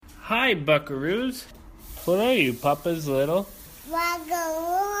Hi, buckaroos. What are you, Papa's little?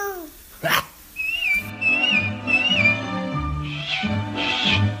 Buckaroo.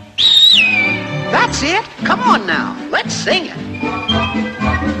 That's it. Come on now. Let's sing it.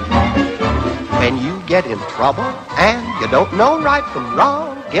 When you get in trouble and you don't know right from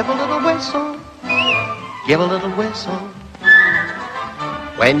wrong, give a little whistle. Give a little whistle.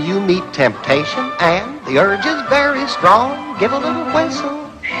 When you meet temptation and the urge is very strong, give a little whistle.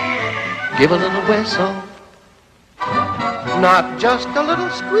 Give a little whistle. Not just a little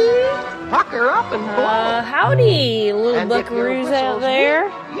squeak. Pucker up and blow. Howdy, little And if your buckaroos out whistle's there.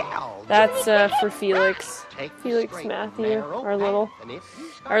 weak, yell. That's for Felix. Take the Felix straight Matthew, narrow our little, path, and if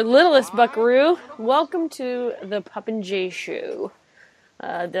you start our littlest buckaroo. Welcome to the Pup and Jay Show.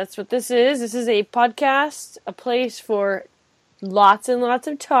 That's what this is. This is a podcast, a place for lots and lots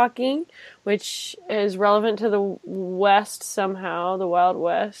of talking, which is relevant to the West somehow, the Wild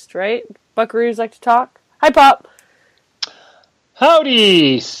West, right? Buckaroos like to talk. Hi, Pop.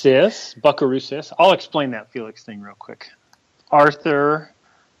 Howdy, sis. Buckaroo sis. I'll explain that Felix thing real quick. Arthur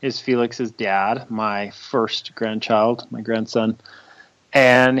is Felix's dad, my first grandchild, my grandson.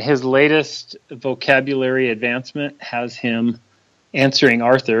 And his latest vocabulary advancement has him answering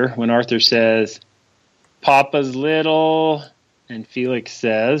Arthur when Arthur says, Papa's little, and Felix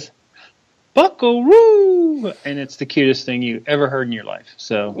says, Buckaroo! And it's the cutest thing you ever heard in your life.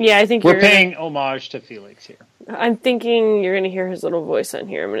 So Yeah, I think we're paying homage to Felix here. I'm thinking you're going to hear his little voice on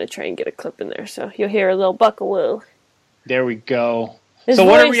here. I'm going to try and get a clip in there, so you'll hear a little buckaroo. There we go. His So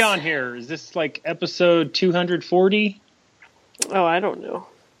what are voice- we on here? Is this like episode 240? Oh, I don't know.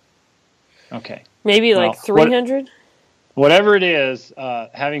 Okay. Maybe Well, like 300? Whatever it is,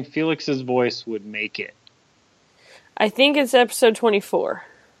 having Felix's voice would make it. I think it's episode 24.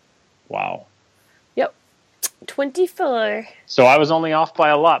 Wow. Yep. 24. So I was only off by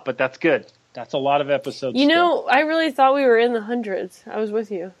a lot, but that's good. That's a lot of episodes. You still. know, I really thought we were in the hundreds. I was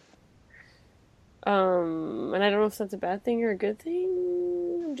with you. And I don't know if that's a bad thing or a good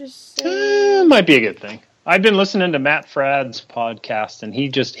thing. I'm just saying. Might be a good thing. I've been listening to Matt Fradd's podcast, and he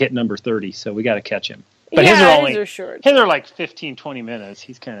just hit number 30, so we got to catch him. But his are short. His are like 15, 20 minutes.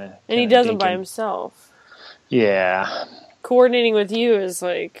 He's kind of... And he does them by himself. Yeah. Coordinating with you is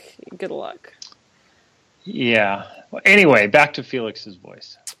like, good luck. Yeah. Well, anyway, back to Felix's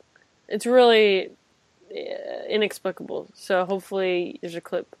voice. It's really inexplicable. So hopefully there's a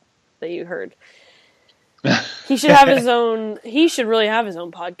clip that you heard. He should have his own. He should really have his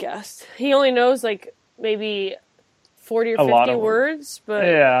own podcast. He only knows like maybe 40 or 50 words, but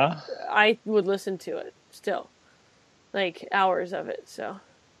Yeah. I would listen to it still, like hours of it. So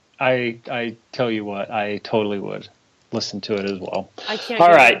I tell you what, I totally would listen to it as well. I can't. All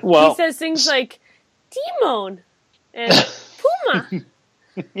get right. it. Well, he says things like Timon and Puma.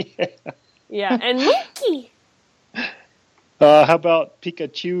 Yeah, and Monkey. How about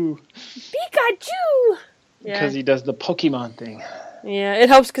Pikachu? Pikachu. Yeah. Because he does the Pokemon thing. Yeah, it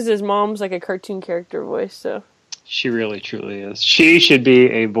helps because his mom's like a cartoon character voice, so. She really, truly is. She should be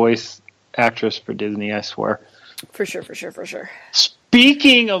a voice actress for Disney, I swear. For sure.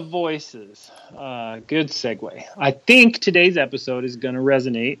 Speaking of voices, good segue. I think today's episode is going to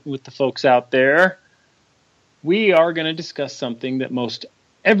resonate with the folks out there. We are going to discuss something that most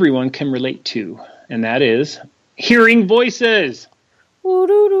everyone can relate to, and that is hearing voices.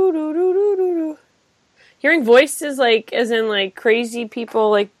 Hearing voices, like, as in, like, crazy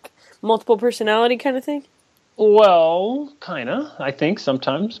people, like, multiple personality kind of thing? Well, kind of, I think,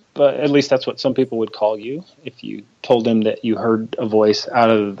 sometimes. But at least that's what some people would call you if you told them that you heard a voice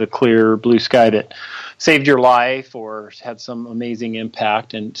out of the clear blue sky that saved your life or had some amazing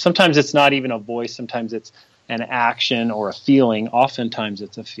impact. And sometimes it's not even a voice. Sometimes it's an action or a feeling. Oftentimes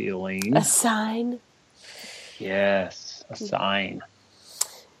it's a feeling. A sign? Yes, a sign.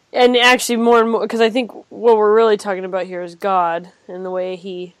 And actually, more and more, because I think what we're really talking about here is God and the way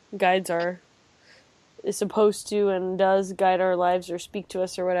He guides is supposed to and does guide our lives or speak to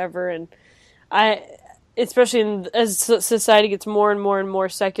us or whatever. And especially as society gets more and more and more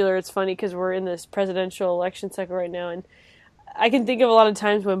secular, it's funny because we're in this presidential election cycle right now, and I can think of a lot of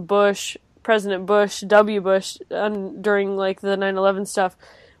times when President Bush, W. Bush, during like the 9/11 stuff,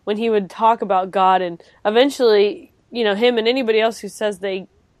 when he would talk about God, and eventually, you know, him and anybody else who says they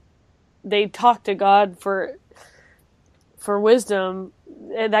talk to God for wisdom,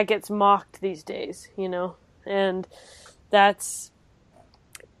 that gets mocked these days, you know, and I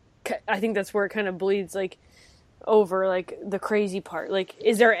think that's where it kind of bleeds, like, over, like, the crazy part. Like,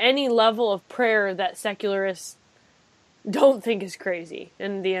 is there any level of prayer that secularists don't think is crazy?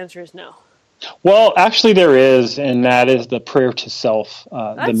 And the answer is no. Well, actually, there is, and that is the prayer to self,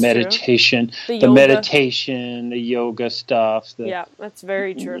 the That's meditation, The the yoga. meditation, the yoga stuff. Yeah, that's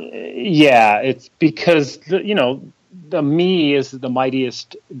very true. Yeah, it's because the me is the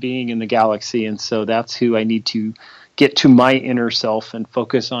mightiest being in the galaxy, and so that's who I need to get to my inner self and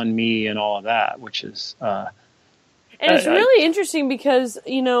focus on me and all of that, which is. And it's really interesting because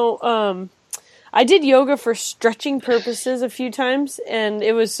I did yoga for stretching purposes a few times, and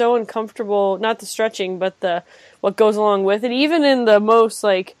it was so uncomfortable. Not the stretching, but what goes along with it. Even in the most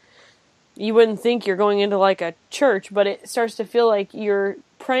you wouldn't think you're going into like a church, but it starts to feel like you're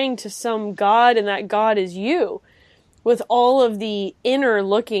praying to some God, and that God is you, with all of the inner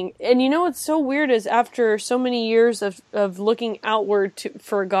looking. And what's so weird is after so many years of looking outward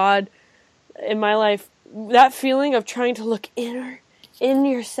for God in my life, that feeling of trying to look inner in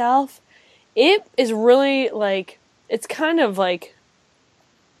yourself, it is really it's kind of it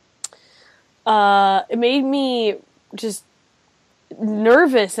made me just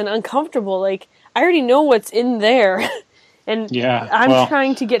nervous and uncomfortable. I already know what's in there and I'm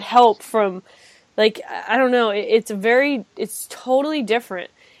trying to get help from I don't know. It's totally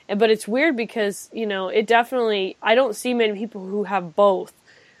different. But it's weird because, it definitely, I don't see many people who have both,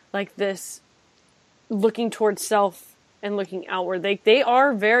 this looking towards self and looking outward. They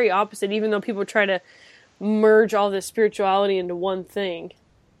are very opposite, even though people try to merge all this spirituality into one thing.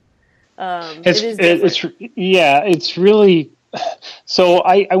 It's really, so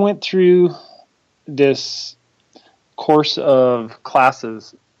I went through this course of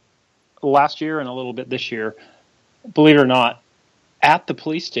classes last year and a little bit this year, believe it or not, at the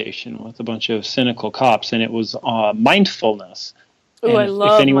police station with a bunch of cynical cops, and it was mindfulness. Oh, I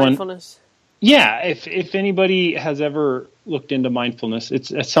love mindfulness. Yeah, if anybody has ever looked into mindfulness,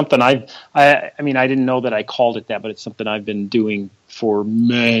 it's something I didn't know that I called it that, but it's something I've been doing for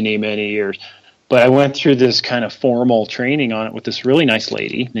many, many years. But I went through this kind of formal training on it with this really nice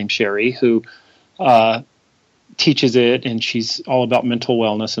lady named Sherry who teaches it, and she's all about mental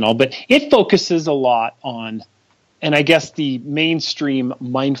wellness and all. But it focuses a lot on, and I guess the mainstream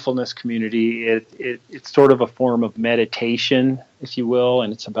mindfulness community, it's sort of a form of meditation, if you will,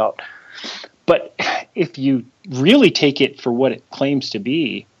 and it's about. But if you really take it for what it claims to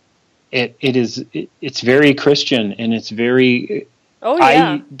be, it's very Christian, and it's very. Oh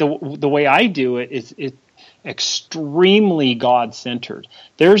yeah. The way I do it is extremely God-centered.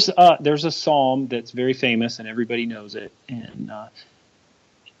 There's a psalm that's very famous, and everybody knows it, and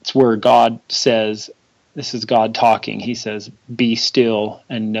it's where God says, this is God talking. He says, "Be still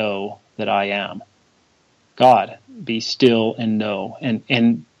and know that I am God. Be still and know."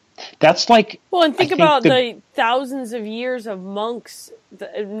 And that's and think about the thousands of years of monks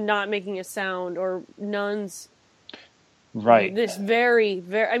not making a sound, or nuns. Right. This very,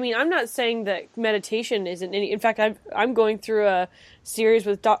 very. I'm not saying that meditation isn't any. In fact, I'm going through a series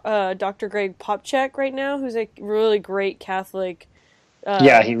with Dr. Greg Popcak right now, who's a really great Catholic.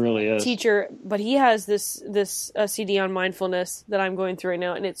 He really is teacher. But he has this CD on mindfulness that I'm going through right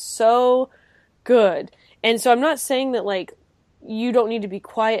now, and it's so good. And so I'm not saying that you don't need to be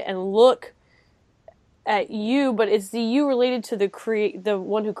quiet and look at you, but it's the you related to the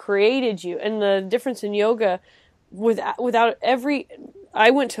one who created you. And the difference in yoga, without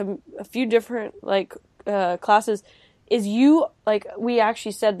I went to a few different classes, is you we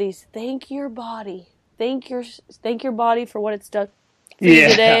actually said these, thank your body for what it's done for you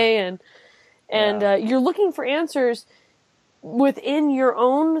today, and you're looking for answers within your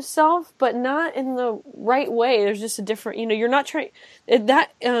own self, but not in the right way. There's just a different, you're not trying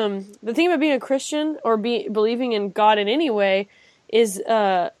that. The thing about being a Christian or believing in God in any way is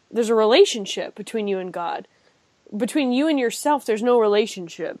there's a relationship between you and God. Between you and yourself, there's no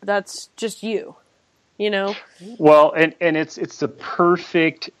relationship. That's just you, Well, and it's the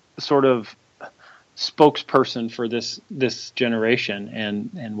perfect sort of spokesperson for this generation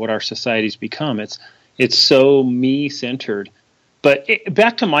and what our society's become. It's so me-centered. But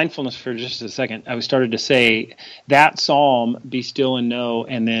back to mindfulness for just a second. I started to say that psalm, "Be still and know,"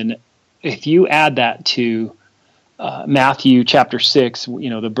 and then if you add that to Matthew chapter 6,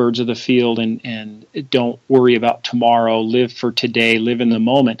 the birds of the field and don't worry about tomorrow, live for today, live in the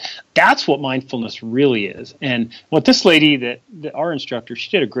moment. That's what mindfulness really is. And what this lady, our instructor,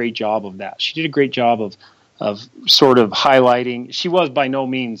 she did a great job of that. She did a great job of sort of highlighting. She was by no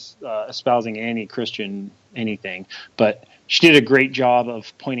means espousing any Christian anything, but she did a great job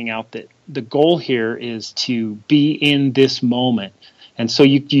of pointing out that the goal here is to be in this moment. And so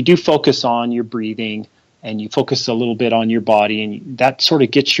you do focus on your breathing, and you focus a little bit on your body, and that sort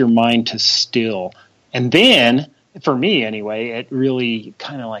of gets your mind to still. And then for me anyway, it really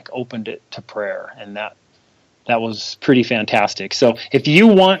kind of like opened it to prayer, and that was pretty fantastic. So if you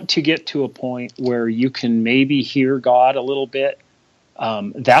want to get to a point where you can maybe hear God a little bit,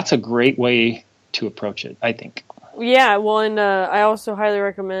 that's a great way to approach it, I think. Yeah, well, and I also highly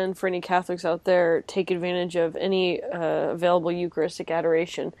recommend for any Catholics out there, take advantage of any available Eucharistic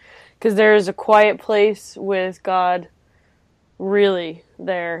adoration, because there is a quiet place with God really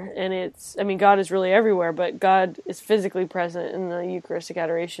there, and God is really everywhere, but God is physically present in the Eucharistic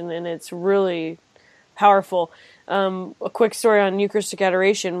adoration, and it's really powerful. A quick story on Eucharistic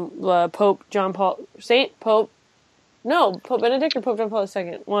adoration: Pope Benedict or Pope John Paul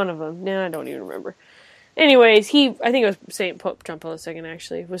II, one of them. I don't even remember. Anyways, I think it was Saint Pope John Paul II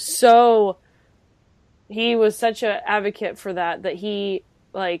actually, he was such an advocate for that he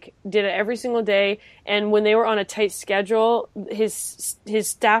did it every single day. And when they were on a tight schedule, his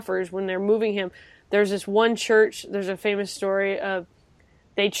staffers, when they're moving him, there's this one church, there's a famous story of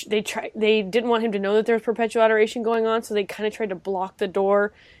they didn't want him to know that there was perpetual adoration going on, so they kind of tried to block the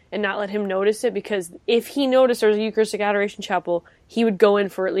door and not let him notice it, because if he noticed there was a Eucharistic adoration chapel, he would go in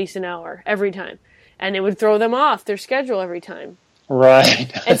for at least an hour every time. And it would throw them off their schedule every time.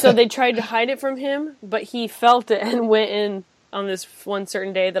 Right. And so they tried to hide it from him, but he felt it and went in on this one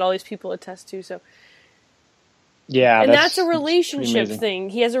certain day that all these people attest to. So, yeah, and that's a relationship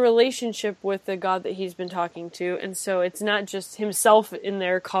thing. He has a relationship with the God that he's been talking to, and so it's not just himself in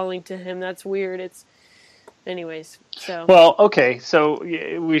there calling to him. That's weird. Anyways. So. Well, okay. So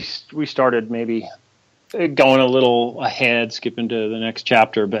we started maybe going a little ahead, skipping to the next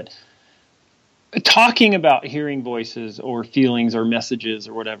chapter, but talking about hearing voices or feelings or messages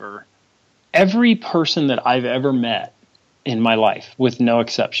or whatever, every person that I've ever met in my life, with no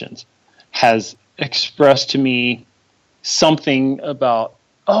exceptions, has expressed to me something about,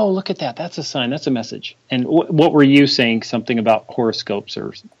 oh, look at that. That's a sign. That's a message. And what were you saying? Something about horoscopes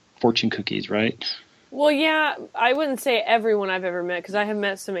or fortune cookies, right? Well, yeah, I wouldn't say everyone I've ever met, because I have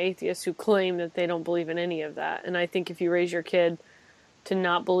met some atheists who claim that they don't believe in any of that. And I think if you raise your kid to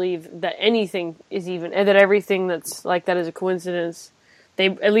not believe that anything is even, and that everything that's like that is a coincidence,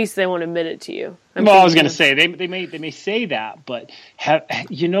 at least they won't admit it to you. I was going to say they may say that, but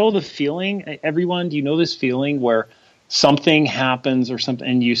the feeling, everyone, do you know this feeling where something happens or something,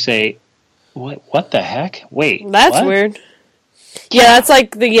 and you say, "What the heck? Wait, that's what? Weird." Yeah, that's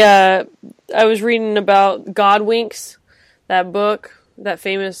like I was reading about God Winks, that book. That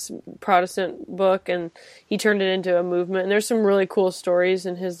famous Protestant book, and he turned it into a movement. And there's some really cool stories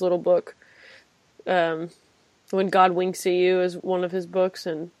in his little book. When God Winks at You is one of his books,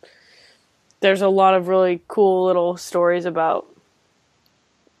 and there's a lot of really cool little stories about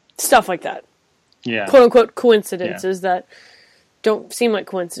stuff like that. Yeah. Quote unquote coincidences that don't seem like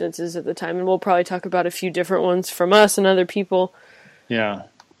coincidences at the time. And we'll probably talk about a few different ones from us and other people. Yeah.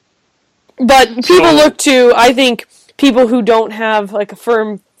 But people look to, I think, people who don't have like a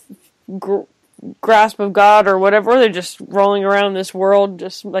firm grasp of God or whatever, they're just rolling around this world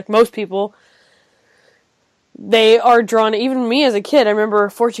just like most people. They are drawn, even me as a kid, I remember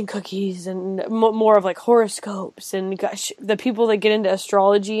fortune cookies and more of like horoscopes and the people that get into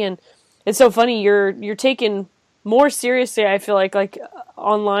astrology. And it's so funny, you're taken more seriously, I feel like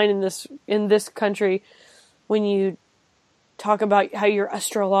online in this country, when you talk about how your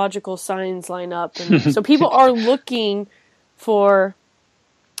astrological signs line up. And so people are looking for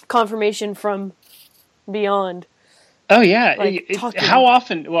confirmation from beyond. Oh yeah. How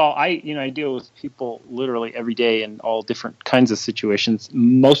often, I deal with people literally every day in all different kinds of situations,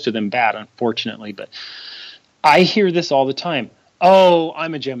 most of them bad, unfortunately, but I hear this all the time. Oh,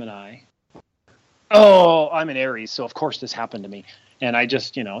 I'm a Gemini. Oh, I'm an Aries. So of course this happened to me. And I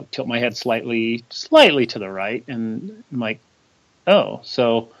just, tilt my head slightly to the right. And I'm like, oh,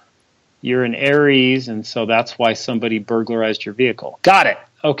 so you're an Aries, and so that's why somebody burglarized your vehicle. Got it.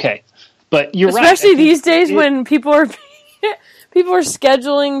 Okay. But you're right. Especially these days when people are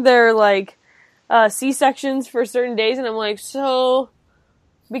scheduling their C-sections for certain days, and I'm like, so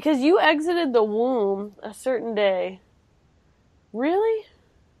because you exited the womb a certain day. Really?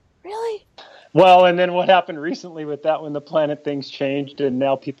 Well, and then what happened recently with that when the planet things changed, and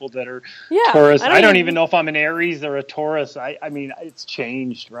now people that are yeah, Taurus, I don't even know if I'm an Aries or a Taurus. I mean, it's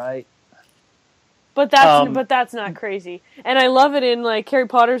changed, right? But that's not crazy. And I love it in Harry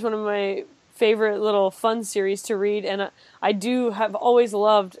Potter's one of my favorite little fun series to read, and I have always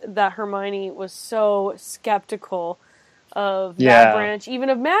loved that Hermione was so skeptical of that branch, even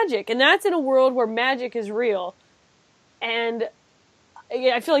of magic. And that's in a world where magic is real. And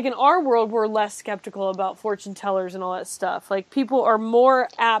I feel like in our world, we're less skeptical about fortune tellers and all that stuff. Like, people are more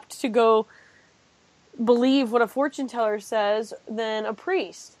apt to go believe what a fortune teller says than a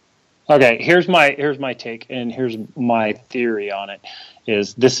priest. Okay, here's my take, and here's my theory on it.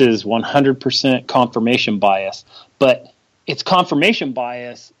 This is 100% confirmation bias, but it's confirmation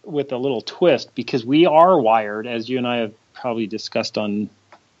bias with a little twist, because we are wired, as you and I have probably discussed on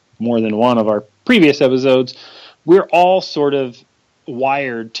more than one of our previous episodes. We're all sort of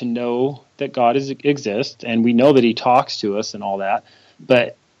wired to know that God exists, and we know that he talks to us and all that,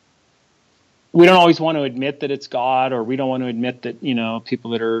 but we don't always want to admit that it's God, or we don't want to admit that,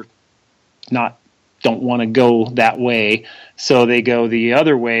 people that are don't want to go that way, so they go the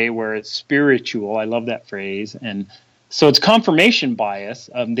other way where it's spiritual. I love that phrase. And so it's confirmation bias.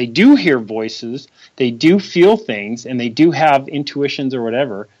 They do hear voices, they do feel things, and they do have intuitions or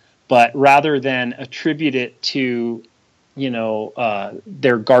whatever, but rather than attribute it to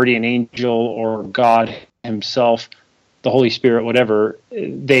their guardian angel or God himself, the Holy Spirit, whatever,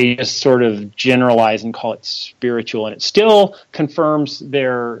 they just sort of generalize and call it spiritual, and it still confirms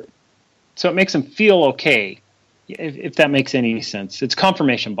so it makes them feel okay, if that makes any sense. It's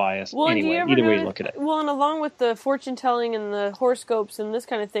confirmation bias, anyway, either way you look at it. Well, and along with the fortune telling and the horoscopes and this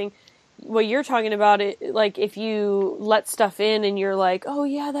kind of thing, what you're talking about, it like if you let stuff in and you're like, oh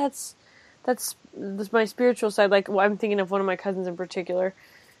yeah, that's my spiritual side. Like, I'm thinking of one of my cousins in particular,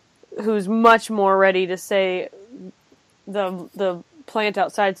 who's much more ready to say the plant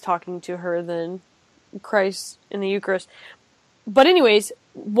outside's talking to her than Christ in the Eucharist. But anyways,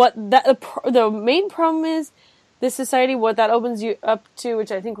 the main problem is this society, what that opens you up to,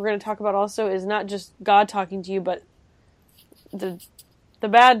 which I think we're going to talk about also, is not just God talking to you, but the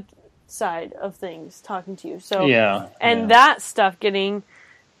bad side of things talking to you. So that stuff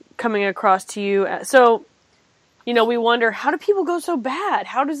coming across to you. So, we wonder, how do people go so bad?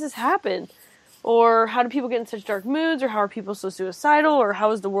 How does this happen? Or how do people get in such dark moods? Or how are people so suicidal? Or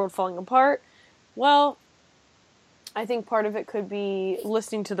how is the world falling apart? Well, I think part of it could be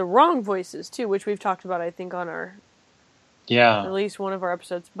listening to the wrong voices too, which we've talked about, I think, on at least one of our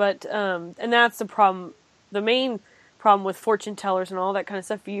episodes. But and that's the problem. The main problem with fortune tellers and all that kind of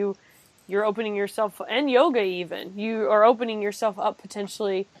stuff. You're opening yourself, and yoga even. You are opening yourself up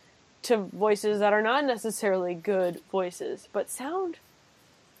potentially to voices that are not necessarily good voices, but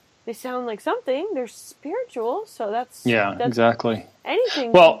they sound like something. They're spiritual, so that's exactly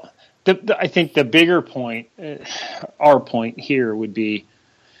anything. Well. I think the bigger point, our point here would be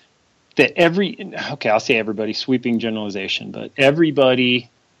that I'll say everybody, sweeping generalization, but everybody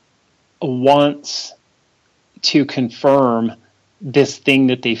wants to confirm this thing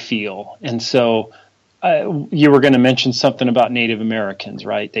that they feel. And so you were going to mention something about Native Americans,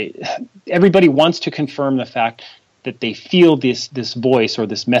 right? Everybody wants to confirm the fact that they feel this voice or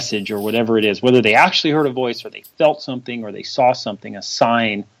this message or whatever it is, whether they actually heard a voice or they felt something or they saw something, a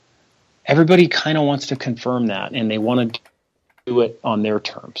sign. Everybody kind of wants to confirm that, and they want to do it on their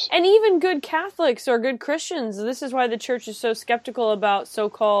terms. And even good Catholics or good Christians, this is why the church is so skeptical about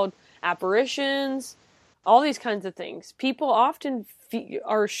so-called apparitions, all these kinds of things. People often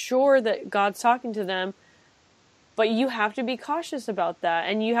are sure that God's talking to them, but you have to be cautious about that,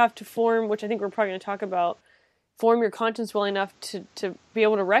 and you have to form, which I think we're probably going to talk about, form your conscience well enough to be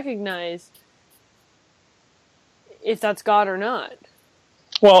able to recognize if that's God or not.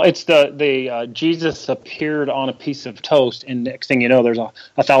 Well, it's the Jesus appeared on a piece of toast, and next thing you know, there's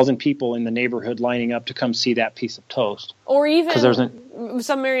 1,000 people in the neighborhood lining up to come see that piece of toast. Or even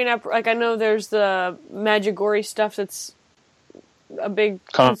some Marian, like I know there's the Medjugorje stuff that's a big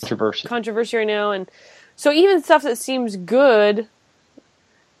controversy right now, and so even stuff that seems good,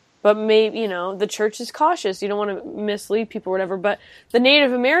 but maybe the church is cautious. You don't want to mislead people or whatever. But the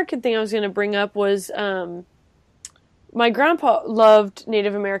Native American thing I was going to bring up was. My grandpa loved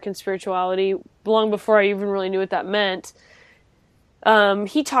Native American spirituality long before I even really knew what that meant.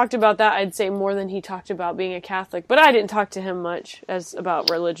 He talked about that, I'd say, more than he talked about being a Catholic. But I didn't talk to him much about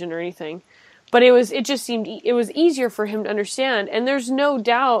religion or anything. But it was easier for him to understand. And there's no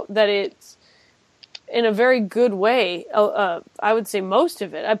doubt that it's in a very good way. I would say most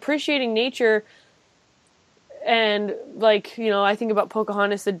of it. Appreciating nature. And I think about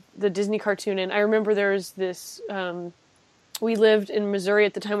Pocahontas, the Disney cartoon. And I remember there was this, we lived in Missouri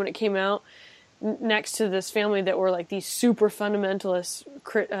at the time when it came out, next to this family that were like these super fundamentalist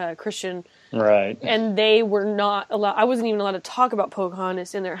Christian. Right. And they were not allowed, I wasn't even allowed to talk about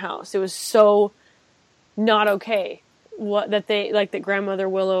Pocahontas in their house. It was so not okay. That Grandmother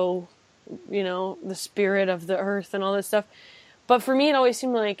Willow, the spirit of the earth and all this stuff. But for me, it always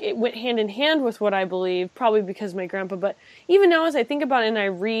seemed like it went hand in hand with what I believe, probably because of my grandpa. But even now, as I think about it and I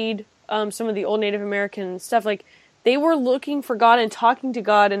read some of the old Native American stuff, like they were looking for God and talking to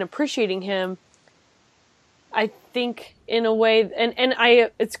God and appreciating Him I think in a way, and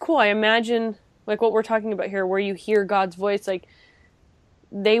it's cool. I imagine like what we're talking about here, where you hear God's voice, like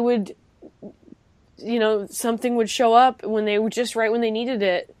they would, something would show up when they would just right when they needed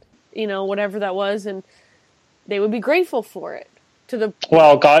it, whatever that was, and they would be grateful for it.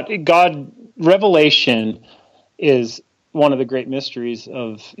 Well, God, revelation is one of the great mysteries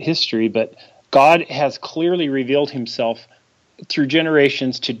of history, but God has clearly revealed himself through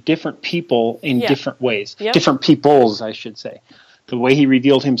generations to different people in different ways. Yep. Different peoples, I should say. The way he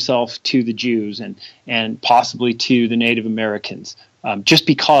revealed himself to the Jews and possibly to the Native Americans. Just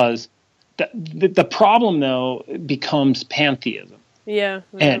because the problem, though, becomes pantheism. Yeah.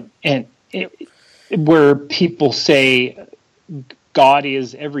 And where people say God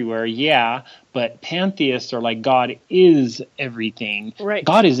is everywhere, but pantheists are like God is everything. Right.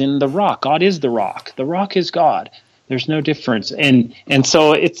 God is in the rock. God is the rock. The rock is God. There's no difference, and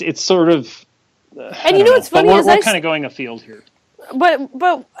so it's sort of. And what's funny is we're kind of going afield here. But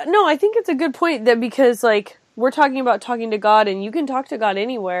no, I think it's a good point that because like we're talking about talking to God, and you can talk to God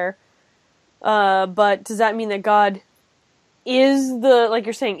anywhere. But does that mean that God is like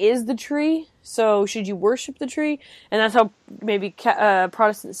you're saying, is the tree? So should you worship the tree? And that's how maybe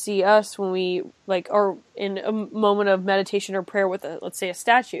Protestants see us when we are in a moment of meditation or prayer with let's say a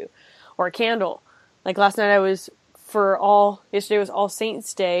statue or a candle. Like last night yesterday was All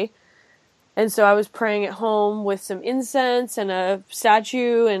Saints Day. And so I was praying at home with some incense and a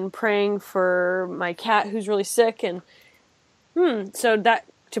statue and praying for my cat who's really sick. And so that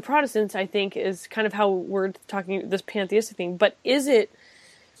to Protestants, I think, is kind of how we're talking this pantheistic thing. But is it,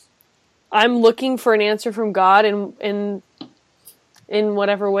 I'm looking for an answer from God in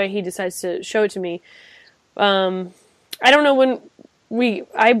whatever way he decides to show it to me. I don't know when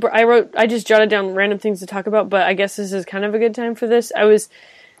I just jotted down random things to talk about, but I guess this is kind of a good time for this. I was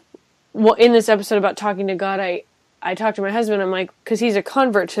in this episode about talking to God. I talked to my husband. I'm like, because he's a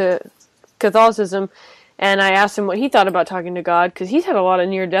convert to Catholicism, and I asked him what he thought about talking to God because he's had a lot of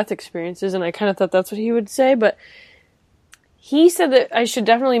near-death experiences, and I kind of thought that's what he would say. But he said that I should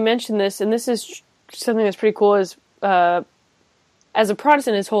definitely mention this, and this is something that's pretty cool. Is as a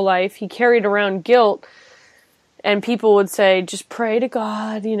Protestant his whole life, he carried around guilt. And people would say, just pray to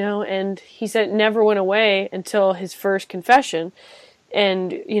God, and he said it never went away until his first confession.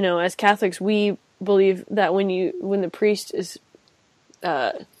 And, as Catholics, we believe that when the priest is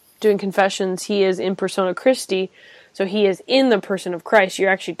doing confessions, he is in persona Christi, so he is in the person of Christ.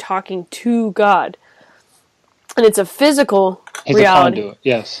 You're actually talking to God. And it's a physical reality. A conduit,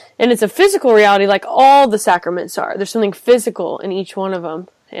 yes. And it's a physical reality like all the sacraments are. There's something physical in each one of them.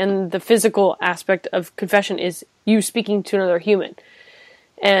 And the physical aspect of confession is you speaking to another human.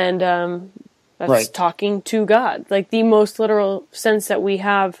 And that's right. Talking to God. Like the most literal sense that we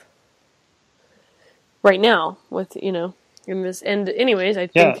have right now with, in this. And anyways, I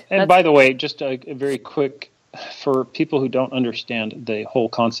think... Yeah, and by the way, just a very quick, for people who don't understand the whole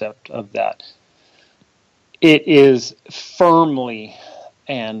concept of that, it is firmly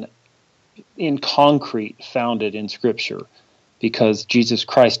and in concrete founded in Scripture. Because Jesus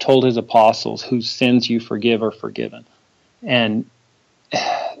Christ told his apostles, whose sins you forgive are forgiven. And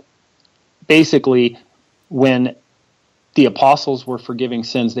basically, when the apostles were forgiving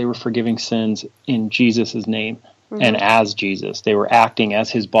sins, they were forgiving sins in Jesus' name and as Jesus. They were acting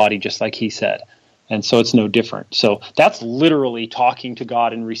as his body, just like he said. And so it's no different. So that's literally talking to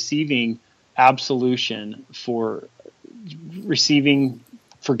God and receiving absolution for receiving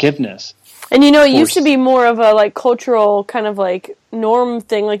forgiveness. And it used to be more of a cultural kind of norm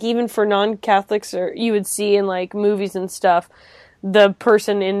thing, even for non-Catholics, or you would see in movies and stuff, the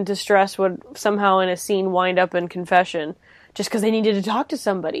person in distress would somehow in a scene wind up in confession just because they needed to talk to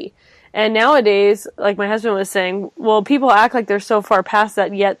somebody. And nowadays, like my husband was saying, well, people act like they're so far past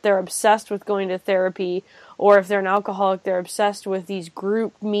that, yet they're obsessed with going to therapy, or if they're an alcoholic, they're obsessed with these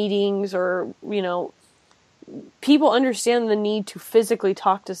group meetings, or, people understand the need to physically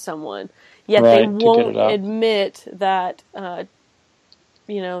talk to someone. Yet they won't admit that, the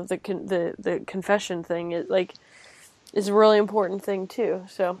confession thing is a really important thing too.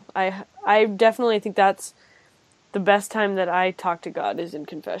 So I definitely think that's the best time that I talk to God is in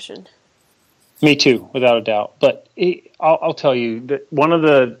confession. Me too, without a doubt. But I'll tell you that one of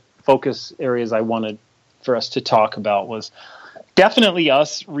the focus areas I wanted for us to talk about was definitely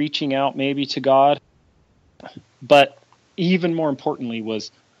us reaching out maybe to God, but even more importantly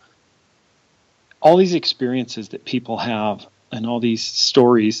was all these experiences that people have and all these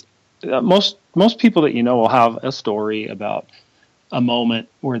stories. Most people that will have a story about a moment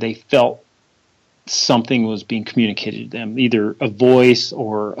where they felt something was being communicated to them, either a voice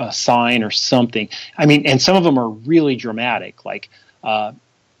or a sign or something. I mean, and some of them are really dramatic, like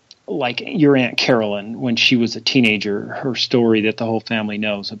your Aunt Carolyn, when she was a teenager, her story that the whole family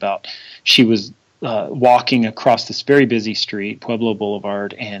knows about. She was walking across this very busy street, Pueblo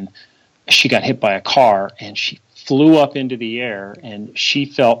Boulevard, and she got hit by a car, and she flew up into the air, and she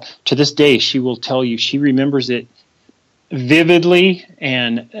felt, to this day, she will tell you, she remembers it vividly,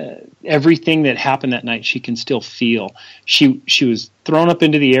 and everything that happened that night she can still feel. She was thrown up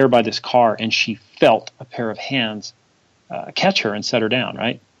into the air by this car, and she felt a pair of hands catch her and set her down,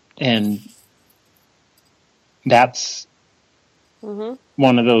 right? And that's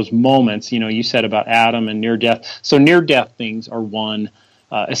one of those moments, you said about Adam and near death. So near death things are one,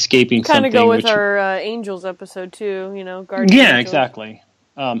 escaping kind something. Kind of go with our angels episode too, guardian Yeah, angels. Exactly.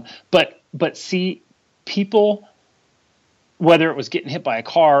 But see, people, whether it was getting hit by a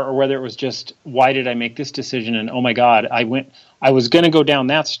car or whether it was just, why did I make this decision? And oh my God, I was going to go down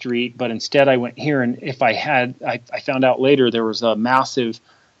that street, but instead I went here. And if I found out later there was a massive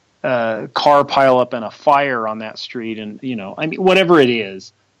car pileup and a fire on that street. And, whatever it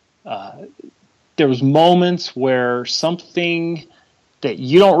is, there was moments where something that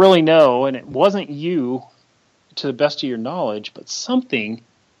you don't really know, and it wasn't you to the best of your knowledge, but something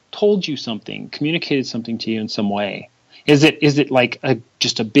told you something, communicated something to you in some way. Is it like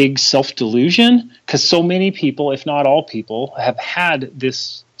just a big self-delusion? Because so many people, if not all people, have had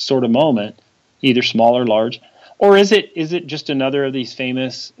this sort of moment, either small or large. Or is it just another of these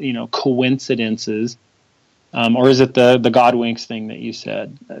famous, coincidences? Or is it the God winks thing that you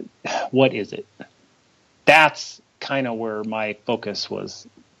said? What is it? That's kind of where my focus was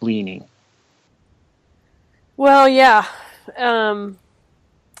leaning. Well, yeah.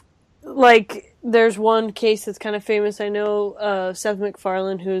 There's one case that's kind of famous. I know Seth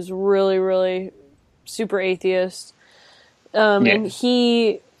MacFarlane, who's really, really super atheist. And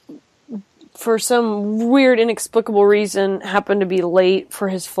he, for some weird, inexplicable reason, happened to be late for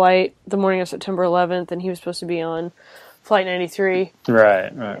his flight the morning of September 11th, and he was supposed to be on Flight 93.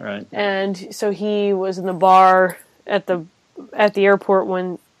 Right. And so he was in the bar at the airport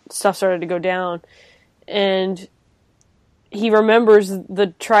when stuff started to go down. And he remembers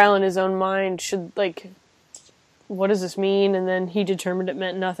the trial in his own mind. What does this mean? And then he determined it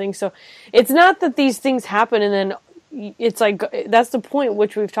meant nothing. So it's not that these things happen and then it's like, that's the point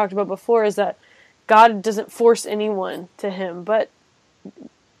which we've talked about before, is that God doesn't force anyone to him, but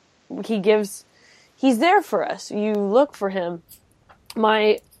he's there for us. You look for him.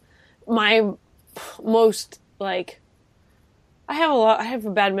 My most, I have a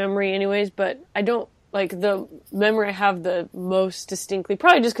bad memory anyways, but I don't, the memory I have the most distinctly,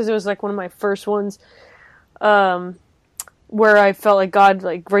 probably just because it was one of my first ones, where I felt like God,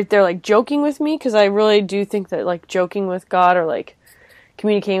 right there, joking with me, because I really do think that, joking with God or,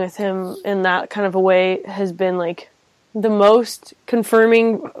 communicating with him in that kind of a way has been, the most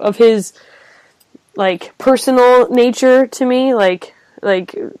confirming of his, personal nature to me,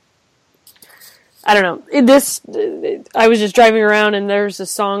 I don't know. I was just driving around and there's a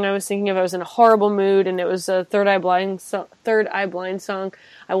song I was thinking of. I was in a horrible mood, and it was a Third Eye Blind song.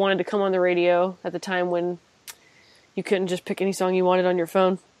 I wanted to come on the radio at the time when you couldn't just pick any song you wanted on your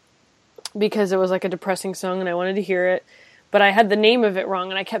phone, because it was a depressing song and I wanted to hear it. But I had the name of it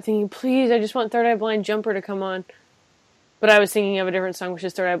wrong, and I kept thinking, please, I just want Third Eye Blind Jumper to come on. But I was thinking of a different song, which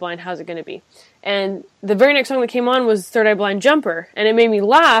is Third Eye Blind, How's It Gonna Be? And the very next song that came on was Third Eye Blind Jumper, and it made me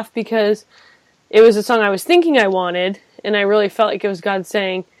laugh because it was a song I was thinking I wanted, and I really felt like it was God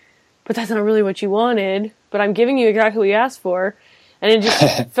saying, but that's not really what you wanted, but I'm giving you exactly what you asked for. And it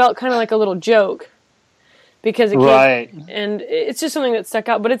just felt kind of like a little joke, because it came, and it's just something that stuck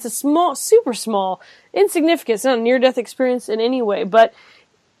out, but it's a small, super small, insignificant, it's not a near-death experience in any way, but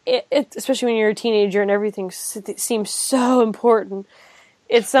it especially when you're a teenager and everything seems so important,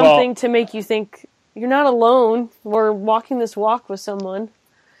 it's something to make you think you're not alone, we're walking this walk with someone.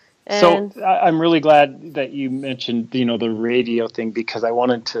 And so I'm really glad that you mentioned, the radio thing, because I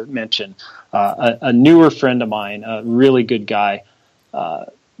wanted to mention a newer friend of mine, a really good guy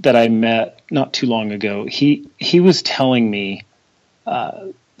that I met not too long ago. He was telling me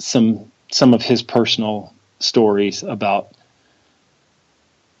some of his personal stories about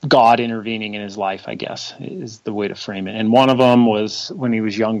God intervening in his life, I guess, is the way to frame it. And one of them was when he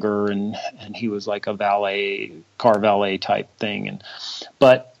was younger, and he was like a car valet type thing.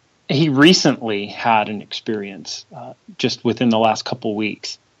 But he recently had an experience just within the last couple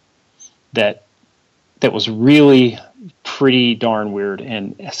weeks that was really pretty darn weird.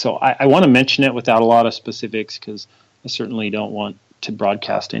 And so I want to mention it without a lot of specifics, because I certainly don't want to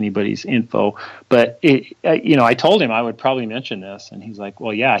broadcast anybody's info. But I told him I would probably mention this, and he's like,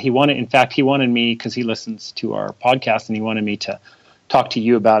 well, yeah, he wanted me, because he listens to our podcast, and he wanted me to talk to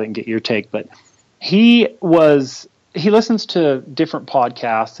you about it and get your take. But he listens to different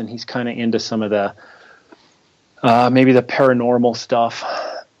podcasts, and he's kind of into some of the maybe the paranormal stuff.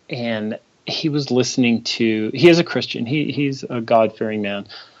 And he was listening to, he is a Christian, he's a God-fearing man,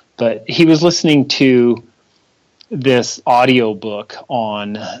 but he was listening to this audio book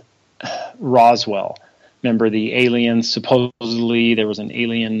on Roswell. Remember the aliens? Supposedly there was an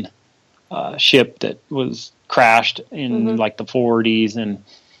alien ship that was crashed in like the 40s, and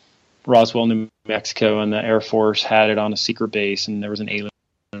Roswell, New Mexico, and the Air Force had it on a secret base, and there was an alien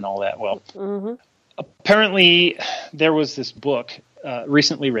and all that. Well, apparently there was this book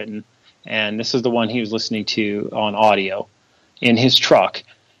recently written, and this is the one he was listening to on audio in his truck.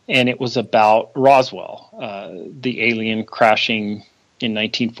 And it was about Roswell, the alien crashing in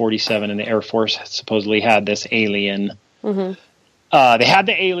 1947, and the Air Force supposedly had this alien. They had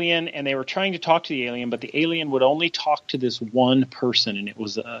the alien, and they were trying to talk to the alien, but the alien would only talk to this one person, and it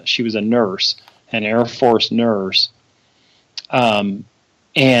was she was a nurse, an Air Force nurse. And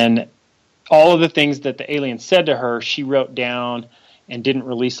all of the things that the alien said to her, she wrote down and didn't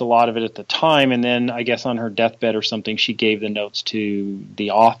release a lot of it at the time. And then I guess on her deathbed or something, she gave the notes to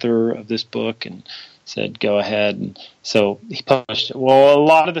the author of this book and said, go ahead. And so he published it. Well, a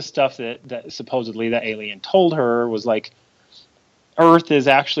lot of the stuff that supposedly the alien told her was like, Earth is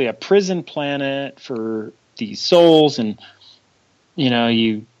actually a prison planet for these souls. And,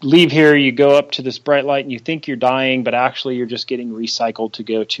 you leave here, you go up to this bright light and you think you're dying, but actually you're just getting recycled to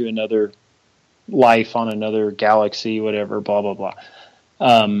go to another life on another galaxy, whatever, blah, blah, blah.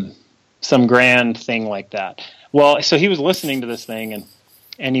 Some grand thing like that. Well, so he was listening to this thing,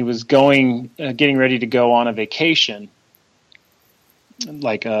 and he was getting ready to go on a vacation,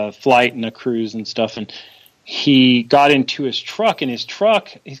 like a flight and a cruise and stuff. And he got into his truck, and he's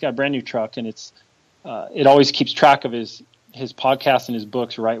got a brand new truck, and it always keeps track of his podcast and his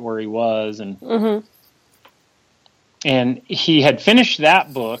books right where he was. And and he had finished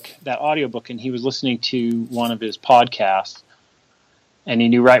that book, that audiobook, and he was listening to one of his podcasts, and he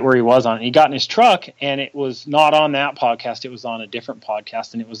knew right where he was on it. He got in his truck, and it was not on that podcast. It was on a different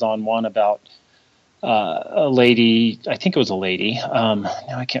podcast, and it was on one about a lady, I think it was a lady, now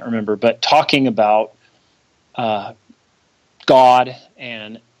I can't remember, but talking about God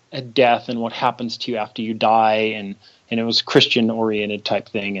and death and what happens to you after you die, and it was Christian-oriented type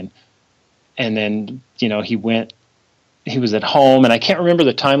thing. And then, he was at home, and I can't remember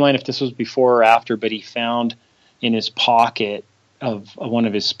the timeline if this was before or after, but he found in his pocket of one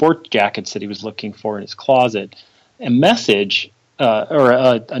of his sport jackets that he was looking for in his closet a message or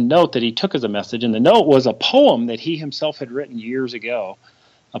a note that he took as a message. And the note was a poem that he himself had written years ago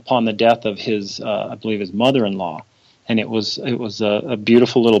upon the death of his, I believe, his mother-in-law. And it was a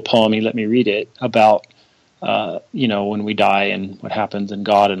beautiful little poem. He let me read it about, when we die and what happens in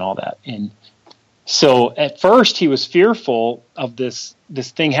God and all that. And so at first he was fearful of this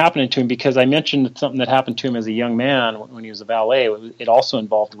thing happening to him, because I mentioned something that happened to him as a young man when he was a valet. It also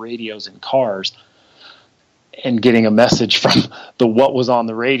involved radios in cars and getting a message from what was on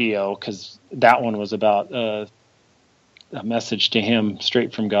the radio, because that one was about a message to him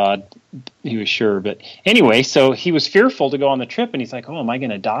straight from God, he was sure. But anyway, so he was fearful to go on the trip, and he's like, oh, am I going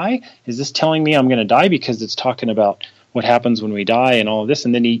to die? Is this telling me I'm going to die, because it's talking about what happens when we die and all of this?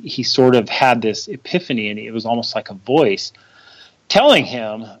 And then he sort of had this epiphany, and it was almost like a voice telling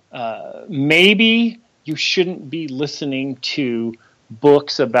him, maybe you shouldn't be listening to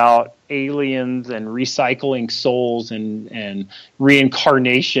books about aliens and recycling souls and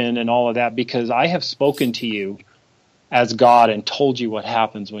reincarnation and all of that, because I have spoken to you as God and told you what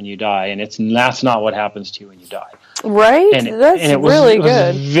happens when you die, and that's not what happens to you when you die. Right? That's really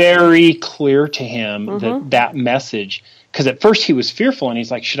good. It was very clear to him that message, because at first he was fearful, and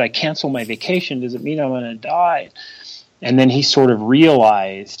he's like, should I cancel my vacation? Does it mean I'm going to die? And then he sort of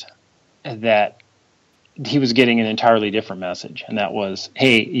realized that he was getting an entirely different message, and that was,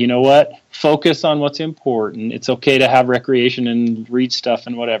 hey, you know what? Focus on what's important. It's okay to have recreation and read stuff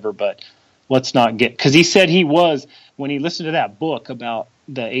and whatever, but let's not get... Because he said when he listened to that book about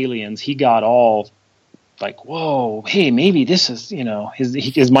the aliens, he got all like, whoa, hey, maybe this is,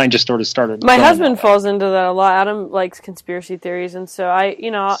 his mind just sort of started. My husband falls into that a lot. Adam likes conspiracy theories, and so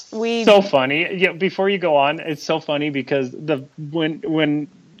so funny. Yeah, before you go on, it's so funny because when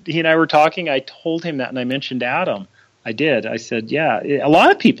he and I were talking, I told him that, and I mentioned Adam. I did. I said, yeah, a lot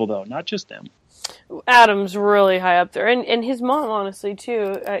of people though, not just them. Adam's really high up there, and his mom, honestly,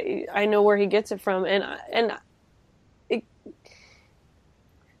 too. I know where he gets it from, and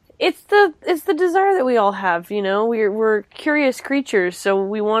desire that we all have. We're curious creatures, so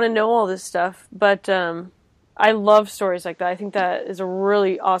we want to know all this stuff. But I love stories like that. I think that is a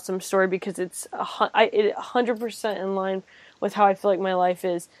really awesome story because it's 100% in line with how I feel like my life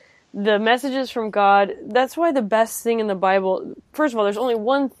is. The messages from God, that's why the best thing in the Bible, first of all, there's only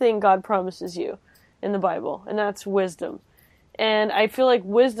one thing God promises you in the Bible, and that's wisdom. And I feel like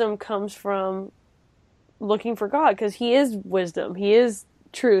wisdom comes from looking for God because He is wisdom. He is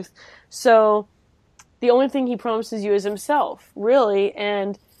truth. So the only thing He promises you is Himself, really.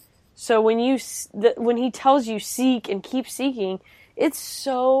 And so when He tells you seek and keep seeking, it's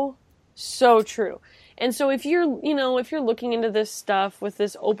so, so true. And so if you're looking into this stuff with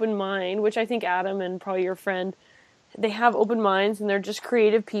this open mind, which I think Adam and probably your friend, they have open minds and they're just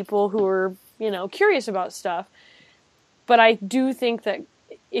creative people who are, curious about stuff. But I do think that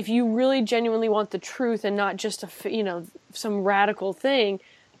if you really genuinely want the truth and not just some radical thing,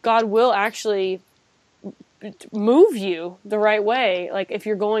 God will actually move you the right way. Like if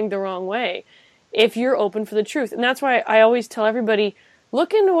you're going the wrong way, if you're open for the truth. And that's why I always tell everybody,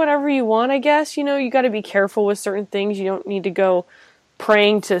 look into whatever you want, I guess. You got to be careful with certain things. You don't need to go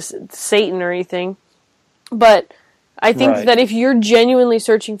praying to Satan or anything. But I think that if you're genuinely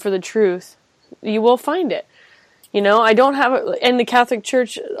searching for the truth, you will find it. I don't have in the Catholic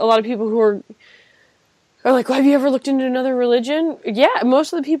Church, a lot of people who are like, well, have you ever looked into another religion? Yeah,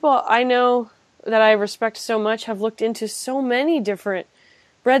 most of the people I know that I respect so much have looked into so many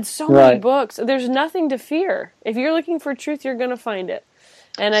read so many books. There's nothing to fear. If you're looking for truth, you're going to find it.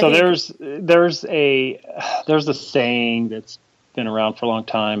 And so there's a saying that's been around for a long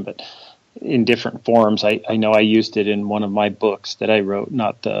time, but in different forms. I know I used it in one of my books that I wrote,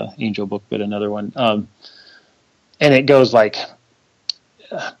 not the Angel book, but another one. And it goes like,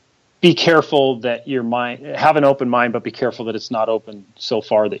 be careful that your mind, have an open mind, but be careful that it's not open so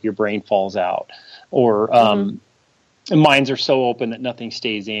far that your brain falls out. Or minds are so open that nothing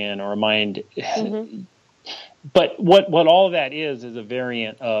stays in, or a mind. But what all of that is a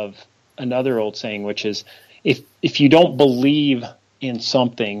variant of another old saying, which is, if you don't believe in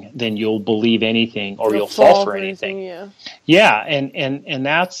something, then you'll believe anything, or you'll fall for anything. Yeah, and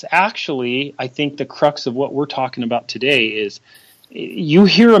that's actually, I think, the crux of what we're talking about today is, you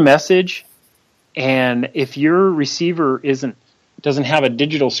hear a message, and if your receiver doesn't have a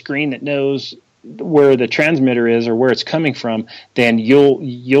digital screen that knows where the transmitter is or where it's coming from, then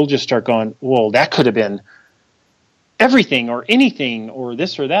you'll just start going, well, that could have been everything or anything or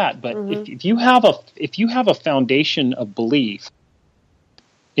this or that. But if you have a foundation of belief,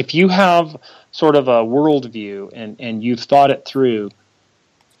 if you have sort of a worldview and you've thought it through,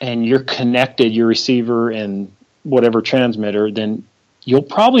 and you're connected, your receiver and whatever transmitter, then you'll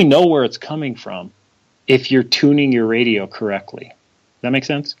probably know where it's coming from if you're tuning your radio correctly. Does that make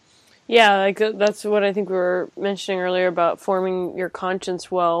sense? Yeah, like that's what I think we were mentioning earlier about forming your conscience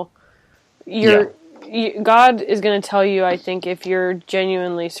well. God is going to tell you, I think, if you're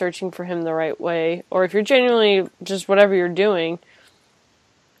genuinely searching for Him the right way, or if you're genuinely just whatever you're doing.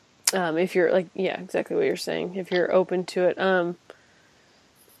 If you're like, yeah, exactly what you're saying. If you're open to it.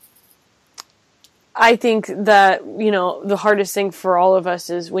 I think that, the hardest thing for all of us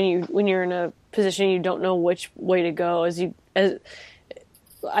is when you're in a position you don't know which way to go.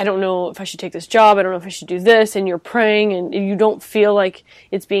 I don't know if I should take this job. I don't know if I should do this. And you're praying and you don't feel like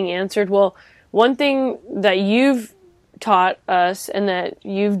it's being answered. Well, one thing that you've taught us and that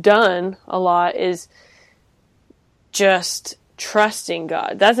you've done a lot is just trusting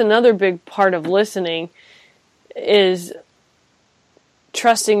God. That's another big part of listening, is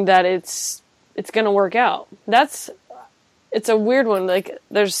trusting that it's going to work out. It's a weird one. Like,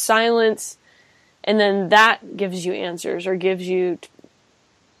 there's silence, and then that gives you answers or gives you.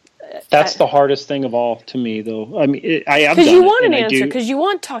 That's the hardest thing of all to me, though. I mean, I have done it. Because you want an answer. Because you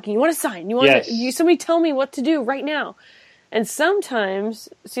want talking. You want a sign. You want somebody tell me what to do right now. And sometimes,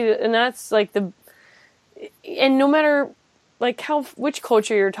 and that's like and no matter like which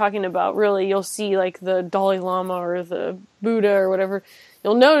culture you're talking about, really, you'll see like the Dalai Lama or the Buddha or whatever.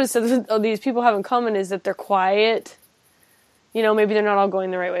 You'll notice that these people have in common is that they're quiet. Maybe they're not all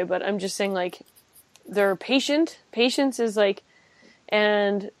going the right way, but I'm just saying, like, they're patient. Patience is like,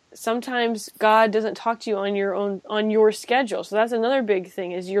 and sometimes God doesn't talk to you on your schedule. So that's another big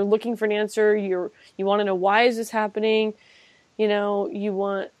thing, is you're looking for an answer. You want to know, why is this happening? You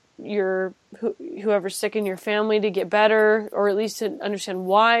want whoever's sick in your family to get better, or at least to understand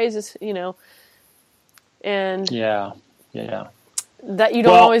why is this, and yeah. That you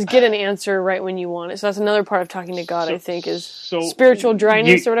don't always get an answer right when you want it. So that's another part of talking to God, I think, is spiritual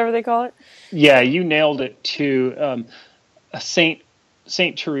dryness or whatever they call it. Yeah, you nailed it too. A saint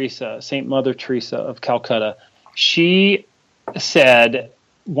Saint Teresa, Saint Mother Teresa of Calcutta, she said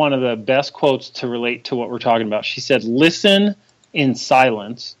one of the best quotes to relate to what we're talking about. She said, "Listen in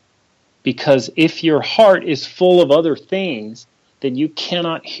silence, because if your heart is full of other things, then you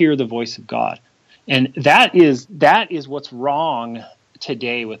cannot hear the voice of God." And that is what's wrong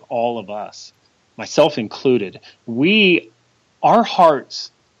today with all of us, myself included. Our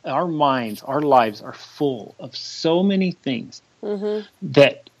hearts, our minds, our lives are full of so many things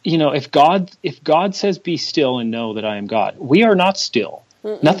that, if God says, "Be still and know that I am God," we are not still.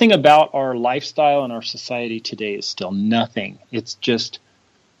 Nothing about our lifestyle and our society today is still. Nothing. It's just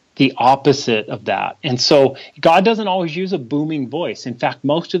the opposite of that. And so God doesn't always use a booming voice. In fact,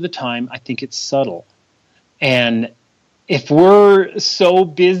 most of the time, I think it's subtle. And if we're so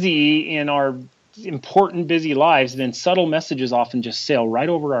busy in our important, busy lives, then subtle messages often just sail right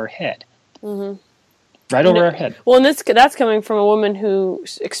over our head. Right over our head. Well, and that's coming from a woman who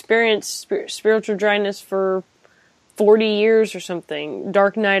experienced spiritual dryness for 40 years or something.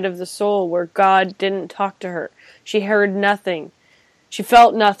 Dark night of the soul, where God didn't talk to her. She heard nothing. She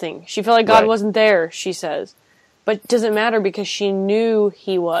felt nothing. She felt like God wasn't there, she says. But it doesn't matter, because she knew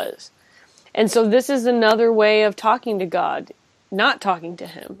he was. And so this is another way of talking to God. Not talking to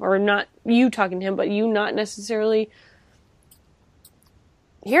him. Or not you talking to him, but you not necessarily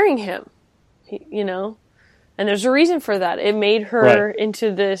hearing him. And there's a reason for that. It made her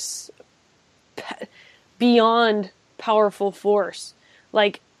into this beyond powerful force.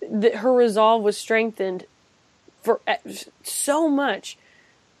 Like, her resolve was strengthened for so much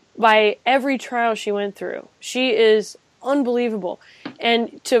by every trial she went through. She is unbelievable.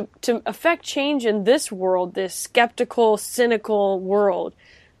 And to affect change in this world, this skeptical, cynical world,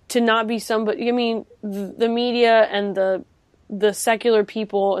 to not be somebody, the media and the secular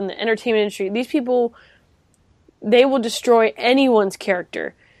people and the entertainment industry, these people, they will destroy anyone's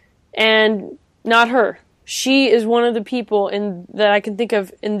character. And not her. She is one of the people that I can think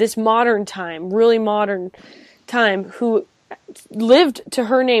of in this modern time, really modern time, who lived to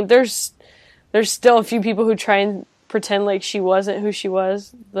her name. There's still a few people who try and pretend like she wasn't who she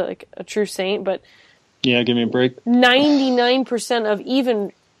was, like a true saint, but yeah, give me a break. 99% of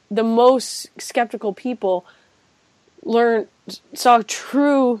even the most skeptical people saw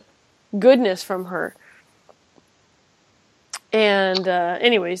true goodness from her. And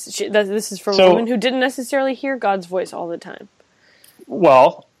anyways, this is from a woman who didn't necessarily hear God's voice all the time.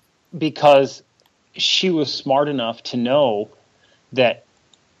 Well, because she was smart enough to know that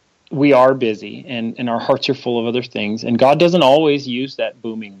we are busy and our hearts are full of other things, and God doesn't always use that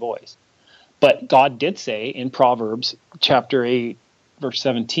booming voice. But God did say in Proverbs chapter 8, verse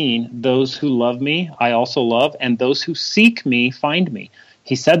 17, "Those who love me, I also love, and those who seek me find me."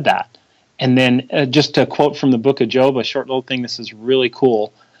 He said that. And then just to quote from the book of Job, a short little thing, this is really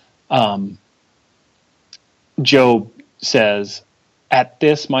cool. Job says, "At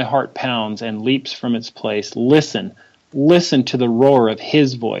this my heart pounds and leaps from its place. Listen to the roar of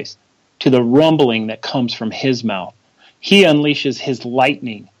his voice, to the rumbling that comes from his mouth. He unleashes his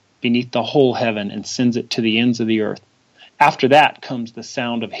lightning beneath the whole heaven and sends it to the ends of the earth. After that comes the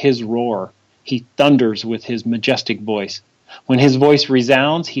sound of his roar. He thunders with his majestic voice. When his voice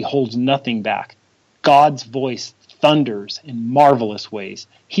resounds, he holds nothing back. God's voice thunders in marvelous ways.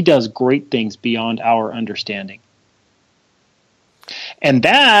 He does great things beyond our understanding." And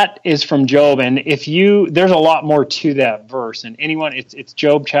that is from Job. And there's a lot more to that verse. And it's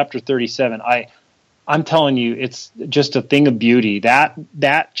Job chapter 37. I'm telling you, it's just a thing of beauty.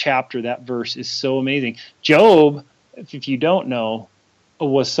 That chapter, that verse is so amazing. Job, if you don't know,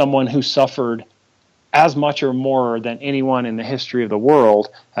 was someone who suffered as much or more than anyone in the history of the world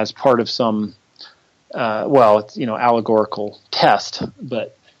as part of some, allegorical test.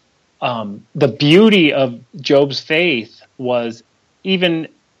 But the beauty of Job's faith was he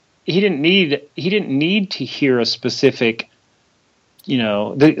didn't need to hear a specific,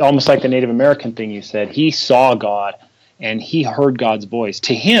 almost like the Native American thing you said. He saw God and he heard God's voice.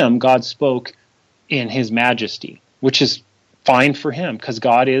 To him, God spoke in his majesty, which is fine for him, because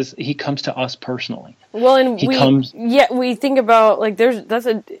he comes to us personally. Well, and we think about, like,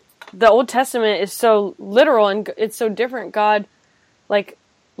 the Old Testament is so literal and it's so different. God, like,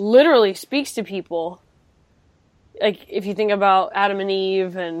 literally speaks to people. Like, if you think about Adam and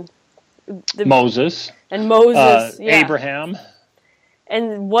Eve and Moses, Abraham.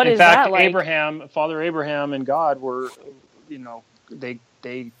 And what is that like? Father Abraham and God were,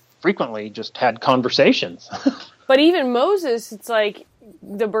 they frequently just had conversations. But even Moses, it's like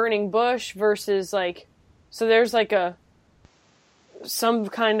the burning bush versus, like, so there's like some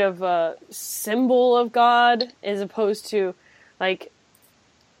kind of symbol of God as opposed to, like,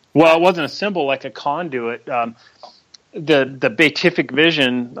 Well, it wasn't a symbol like a conduit. The beatific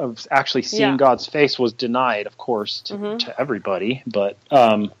vision of actually seeing God's face was denied, of course, to everybody. But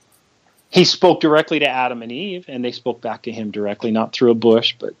he spoke directly to Adam and Eve, and they spoke back to him directly, not through a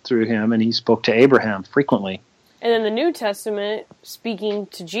bush, but through him. And he spoke to Abraham frequently. And in the New Testament, speaking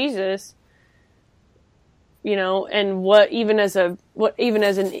to Jesus, and what even as a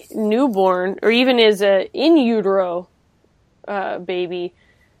newborn, or even as a in utero baby,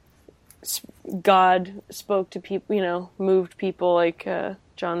 God spoke to people, moved people like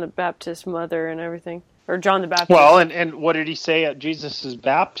John the Baptist's mother and everything, or John the Baptist. Well, and what did he say at Jesus'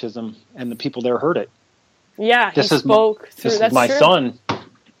 baptism? And the people there heard it. Yeah, he spoke through. This is my son,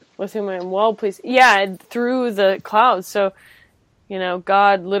 with whom I am well pleased. Yeah, through the clouds. So,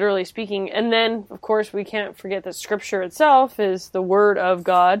 God literally speaking. And then, of course, we can't forget that Scripture itself is the Word of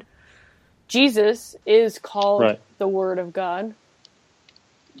God. Jesus is called the Word of God.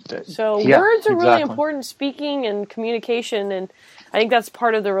 So words are really important, speaking and communication, and I think that's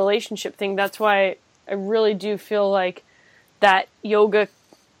part of the relationship thing. That's why I really do feel like that yoga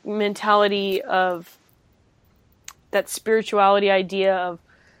mentality of that spirituality idea of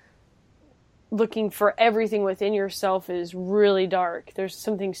looking for everything within yourself is really dark. There's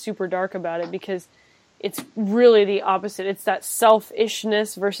something super dark about it because it's really the opposite. It's that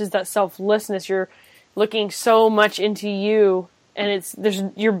selfishness versus that selflessness. You're looking so much into you, and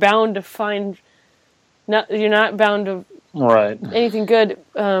you're bound to find. You're not bound to anything good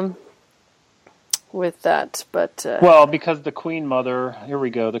with that. But well, because the Queen Mother, here we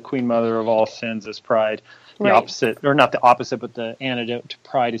go. The Queen Mother of all sins is pride. The opposite, or not the opposite, but the antidote to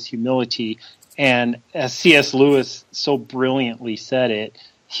pride is humility. And as C.S. Lewis so brilliantly said it,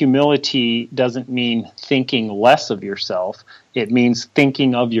 humility doesn't mean thinking less of yourself. It means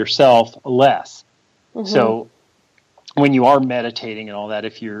thinking of yourself less. Mm-hmm. So when you are meditating and all that,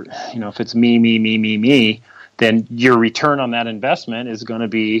 if you're, if it's me, then your return on that investment is going to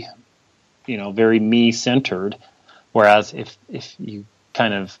be, very me-centered. Whereas if you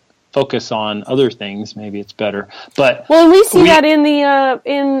kind of focus on other things, maybe it's better. But we see that in the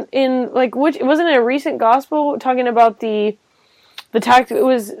in like, which wasn't it a recent gospel talking about the tax? It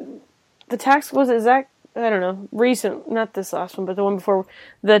was the tax. Was it Zach? I don't know. Recent, not this last one, but the one before,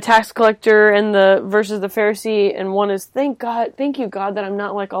 the tax collector and the versus the Pharisee, and one is thank you God that I'm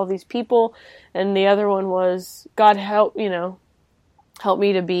not like all these people, and the other one was God help me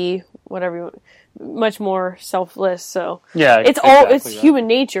to be whatever you want. Much more selfless. So it's human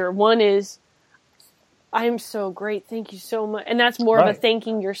nature. One is I am so great, thank you so much, and that's more of a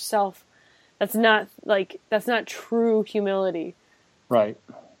thanking yourself. That's not true humility. Right.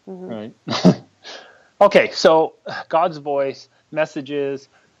 Mm-hmm. Right. Okay, so God's voice, messages,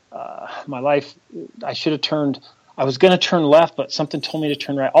 my life. I was going to turn left, but something told me to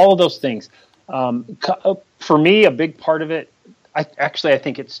turn right. All of those things. For me, a big part of it. I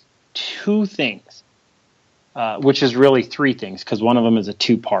think it's two things, which is really three things, because one of them is a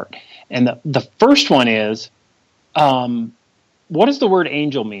two-part. And the first one is, what does the word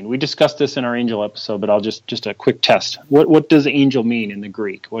angel mean? We discussed this in our angel episode, but I'll just a quick test. What does angel mean in the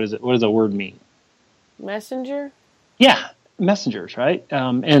Greek? What does the word mean? Messenger? Yeah, messengers, right?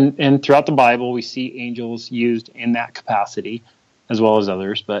 And throughout the Bible, we see angels used in that capacity, as well as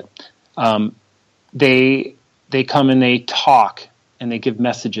others. But they come and they talk and they give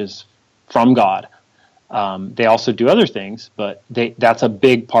messages from God. They also do other things, but that's a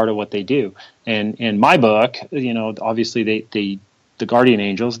big part of what they do. And in my book, obviously the guardian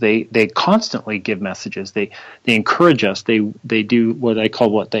angels, they constantly give messages. They encourage us. They do what I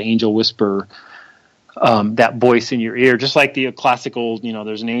call the angel whisper, that voice in your ear, just like the classical,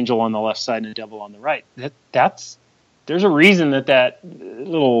 there's an angel on the left side and a devil on the right. There's a reason that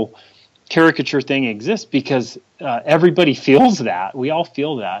little caricature thing exists, because everybody feels that. We all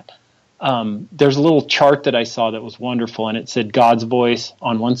feel that. There's a little chart that I saw that was wonderful, and it said God's voice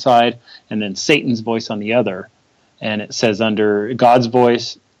on one side and then Satan's voice on the other. And it says under God's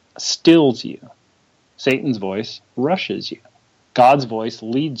voice stills you. Satan's voice rushes you. God's voice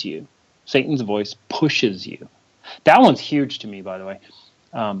leads you. Satan's voice pushes you. That one's huge to me, by the way.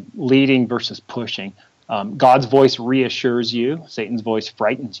 Leading versus pushing. God's voice reassures you. Satan's voice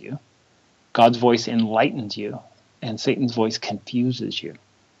frightens you. God's voice enlightens you, and Satan's voice confuses you.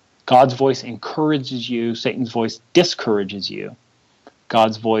 God's voice encourages you. Satan's voice discourages you.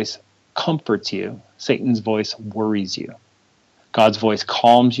 God's voice comforts you. Satan's voice worries you. God's voice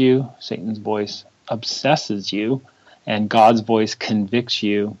calms you. Satan's voice obsesses you. And God's voice convicts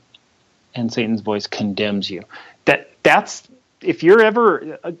you. And Satan's voice condemns you. That's if you're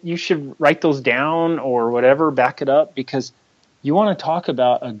ever, you should write those down or whatever, back it up, because you want to talk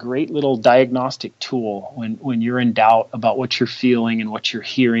about a great little diagnostic tool when you're in doubt about what you're feeling and what you're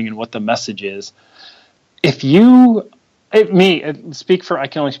hearing and what the message is. I can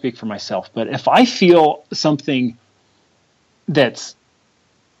only speak for myself, but if I feel something that's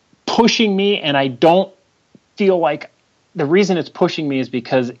pushing me and I don't feel like the reason it's pushing me is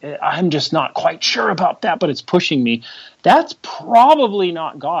because I'm just not quite sure about that, but it's pushing me, that's probably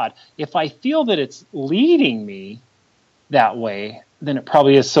not God. If I feel that it's leading me that way, then it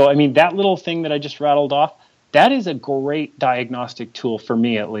probably is. So, I mean, that little thing that I just rattled off, that is a great diagnostic tool for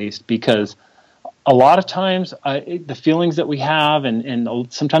me, at least, because a lot of times the feelings that we have,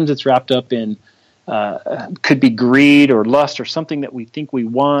 and sometimes it's wrapped up in, could be greed or lust or something that we think we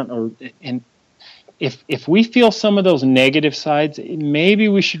want, and if we feel some of those negative sides, maybe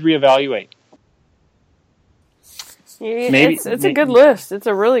we should reevaluate. It's a good list. It's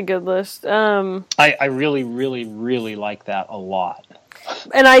a really good list. I really, really, really like that a lot.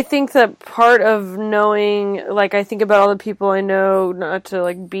 And I think that part of knowing, like, I think about all the people I know, not to,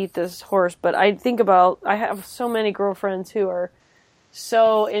 like, beat this horse, but I have so many girlfriends who are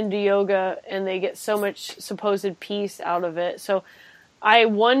so into yoga, and they get so much supposed peace out of it. So I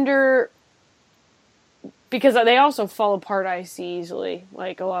wonder, because they also fall apart, I see easily,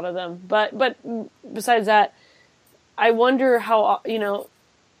 like a lot of them. But besides that, I wonder how,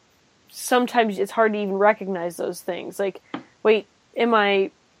 sometimes it's hard to even recognize those things. Like, wait, am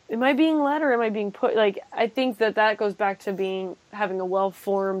I being led or am I being put? Like, I think that goes back to having a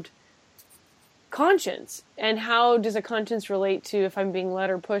well-formed conscience. And how does a conscience relate to if I'm being led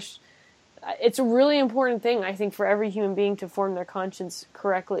or pushed? It's a really important thing, I think, for every human being to form their conscience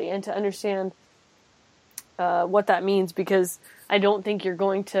correctly and to understand what that means, because I don't think you're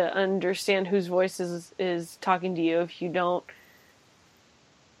going to understand whose voice is talking to you if you don't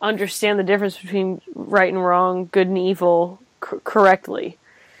understand the difference between right and wrong, good and evil correctly.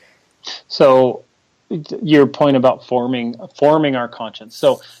 So your point about forming our conscience.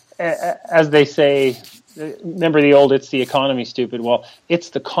 So as they say, remember the old, it's the economy, stupid. Well, it's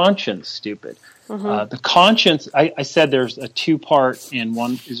the conscience, stupid. Mm-hmm. The conscience, I said there's a two-part in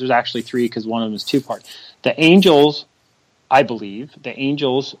one. There's actually three, because one of them is two-part. The angels, I believe,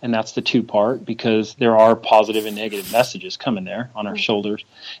 and that's the two-part, because there are positive and negative messages coming there on our shoulders.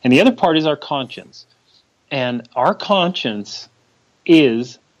 And the other part is our conscience. And our conscience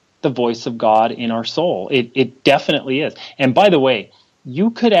is the voice of God in our soul. It definitely is. And by the way, you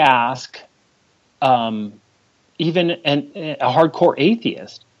could ask even a hardcore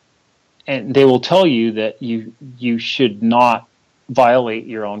atheist, and they will tell you that you should not violate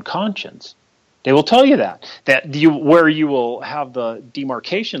your own conscience. They will tell you that where you will have the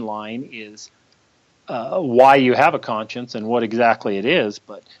demarcation line is why you have a conscience and what exactly it is.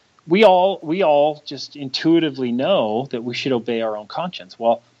 But we all just intuitively know that we should obey our own conscience.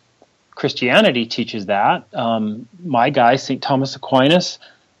 Well, Christianity teaches that. My guy, St. Thomas Aquinas,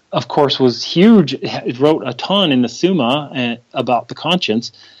 of course, was huge. He wrote a ton in the Summa about the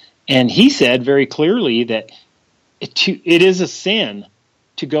conscience, and he said very clearly that it is a sin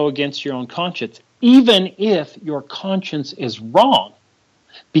to go against your own conscience, even if your conscience is wrong,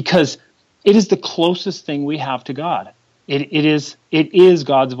 because it is the closest thing we have to God. It is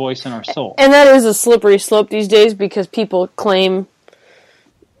God's voice in our soul. And that is a slippery slope these days, because people claim,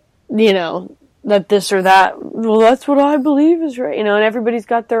 that this or that, well, that's what I believe is right, and everybody's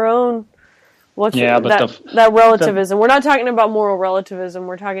got their own, that relativism. We're not talking about moral relativism.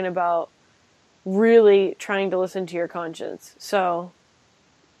 We're talking about really trying to listen to your conscience. So,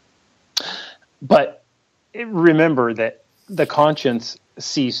 but remember that the conscience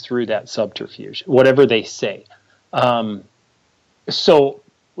sees through that subterfuge, whatever they say. So,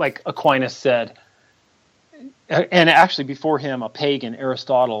 like Aquinas said, and actually before him, a pagan,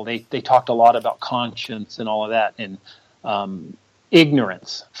 Aristotle, they talked a lot about conscience and all of that, and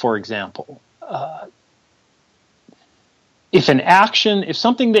ignorance, for example. If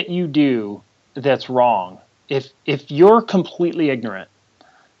something that you do that's wrong, if you're completely ignorant,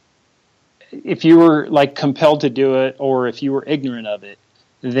 if you were like compelled to do it, or if you were ignorant of it,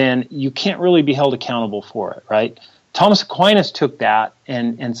 then you can't really be held accountable for it, right? Thomas Aquinas took that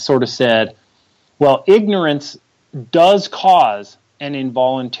and sort of said, well, ignorance does cause an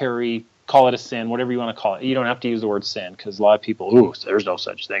involuntary, call it a sin, whatever you want to call it. You don't have to use the word sin, because a lot of people, there's no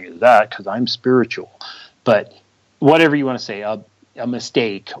such thing as that because I'm spiritual. But whatever you want to say, a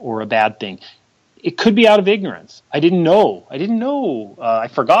mistake or a bad thing, it could be out of ignorance. I didn't know. I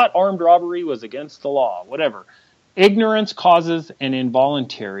forgot armed robbery was against the law, whatever. Ignorance causes an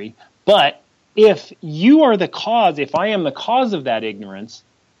involuntary, but if you are the cause, if I am the cause of that ignorance,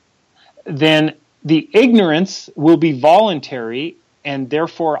 then the ignorance will be voluntary, and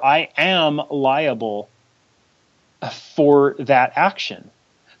therefore I am liable for that action.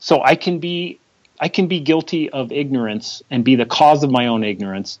 So I can be guilty of ignorance and be the cause of my own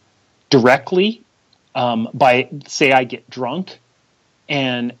ignorance directly, by, say, I get drunk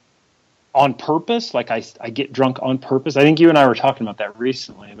and on purpose, like I get drunk on purpose. I think you and I were talking about that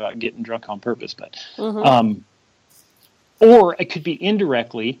recently, about getting drunk on purpose, but or it could be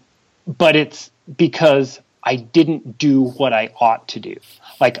indirectly, but it's because I didn't do what I ought to do.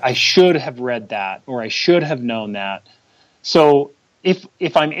 Like I should have read that, or I should have known that. So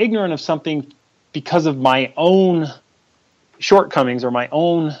if I'm ignorant of something because of my own shortcomings or my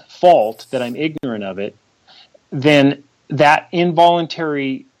own fault that I'm ignorant of it, then that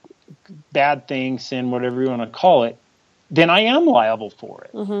involuntary bad thing, sin, whatever you want to call it, then I am liable for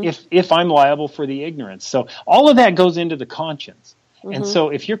it. If I'm liable for the ignorance. So all of that goes into the conscience. And so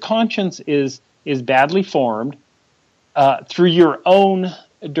if your conscience is badly formed through your own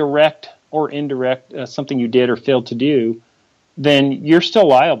direct or indirect something you did or failed to do, then you're still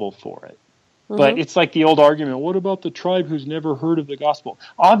liable for it. But it's like the old argument, what about the tribe who's never heard of the gospel?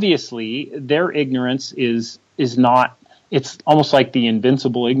 Obviously, their ignorance is not, it's almost like the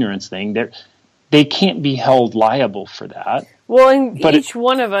invincible ignorance thing. They can't be held liable for that. Well, and each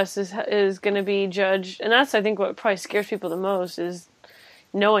one of us is going to be judged, and that's, I think, what probably scares people the most, is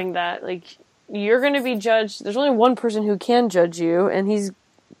knowing that, like, you're going to be judged. There's only one person who can judge you, and he's,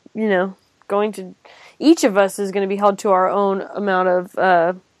 going to, each of us is going to be held to our own amount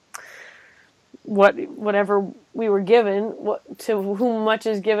of, whatever we were given, to whom much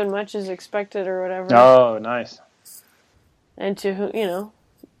is given, much is expected, or whatever. Oh, nice. And to who,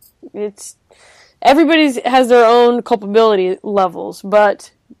 it's, everybody has their own culpability levels,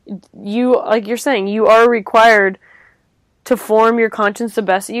 but you, like you're saying, you are required to form your conscience the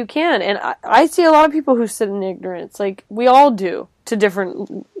best that you can. And I see a lot of people who sit in ignorance, like we all do, to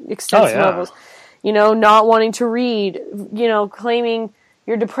different extents levels. Not wanting to read, claiming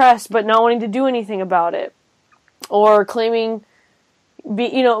you're depressed but not wanting to do anything about it, or claiming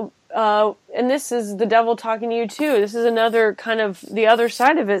and this is the devil talking to you too. This is another kind of the other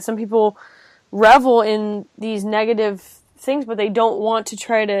side of it. Some people revel in these negative things, but they don't want to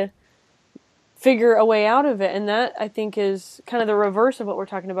try to figure a way out of it. And that, I think, is kind of the reverse of what we're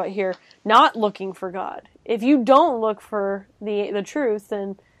talking about here. Not looking for God. If you don't look for the truth,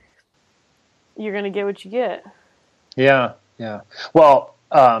 then you're going to get what you get. Yeah. Well,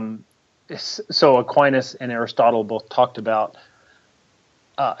 so Aquinas and Aristotle both talked about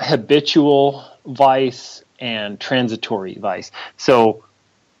habitual vice and transitory vice. So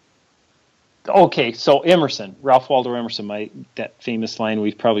Emerson, Ralph Waldo Emerson, that famous line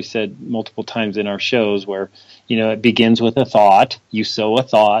we've probably said multiple times in our shows, where it begins with a thought. You sow a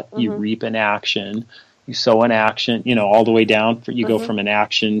thought, you reap an action. You sow an action, all the way down. You go from an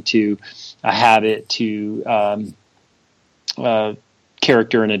action to a habit to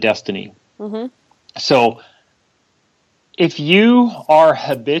character and a destiny. So if you are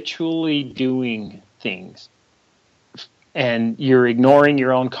habitually doing things and you're ignoring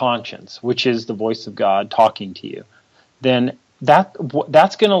your own conscience, which is the voice of God talking to you, then that's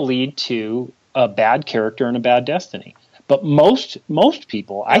going to lead to a bad character and a bad destiny. But most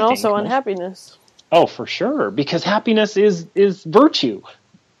people, I think, also unhappiness. Oh, for sure, because happiness is virtue,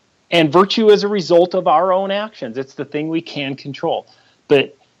 and virtue is a result of our own actions. It's the thing we can control.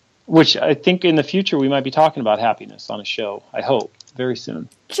 But which I think in the future we might be talking about happiness on a show. I hope very soon.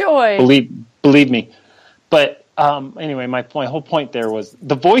 Joy. Believe me. But anyway, my whole point there was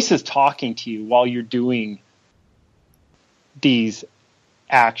the voice is talking to you while you're doing these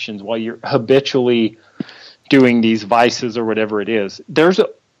actions, while you're habitually doing these vices or whatever it is. There's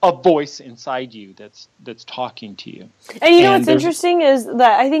a voice inside you that's talking to you. And what's interesting is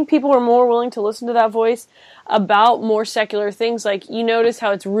that I think people are more willing to listen to that voice about more secular things. Like, you notice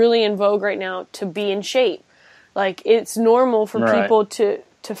how it's really in vogue right now to be in shape. Like, it's normal for people to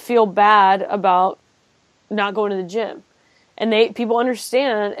feel bad about not going to the gym. And people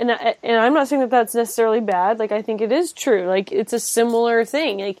understand, and I'm not saying that that's necessarily bad. Like, I think it is true. Like, it's a similar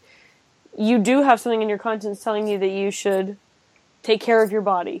thing. Like, you do have something in your conscience telling you that you should take care of your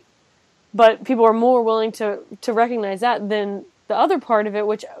body. But people are more willing to recognize that than the other part of it,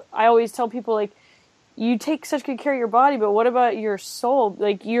 which I always tell people, like, you take such good care of your body, but what about your soul?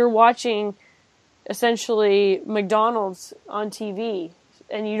 Like, you're watching essentially McDonald's on TV,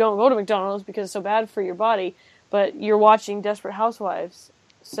 and you don't go to McDonald's because it's so bad for your body, but you're watching Desperate Housewives.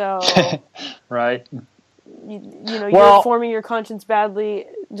 So, right. You're forming your conscience badly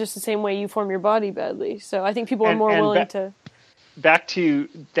just the same way you form your body badly. So I think people are more willing to back to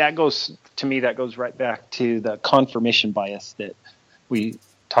that goes right back to the confirmation bias that we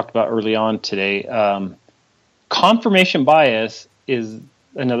talked about early on today. Confirmation bias is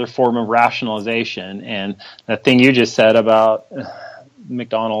another form of rationalization, and the thing you just said about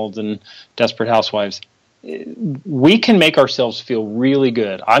McDonald's and Desperate Housewives, we can make ourselves feel really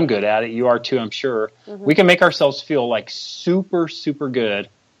good. I'm good at it. You are too, I'm sure. Mm-hmm. We can make ourselves feel like super, super good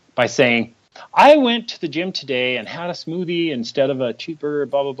by saying, I went to the gym today and had a smoothie instead of a cheeseburger,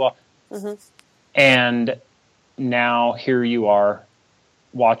 blah, blah, blah. Mm-hmm. And now here you are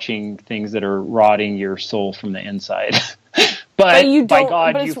watching things that are rotting your soul from the inside. But you by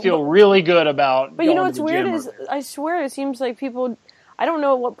God, you feel really good about. But you know what's weird is, I swear, it seems like people. I don't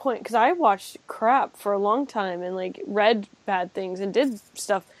know at what point, because I watched crap for a long time and like read bad things and did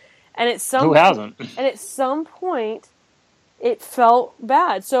stuff, and who hasn't? And at some point, it felt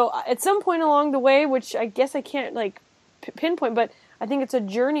bad. So at some point along the way, which I guess I can't like pinpoint, but I think it's a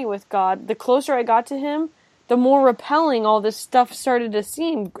journey with God. The closer I got to Him, the more repelling all this stuff started to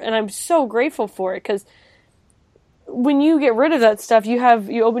seem, and I'm so grateful for it, because when you get rid of that stuff, you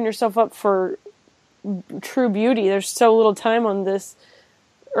open yourself up for true beauty. There's so little time on this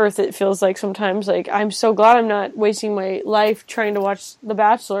earth, it feels like sometimes. Like, I'm so glad I'm not wasting my life trying to watch The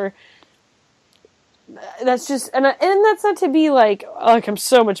Bachelor. That's just, and that's not to be like I'm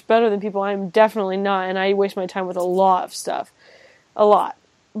so much better than people. I'm definitely not, and I waste my time with a lot of stuff. A lot.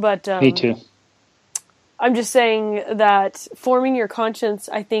 But me too. I'm just saying that forming your conscience,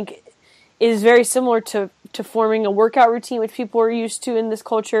 I think, is very similar to forming a workout routine, which people are used to in this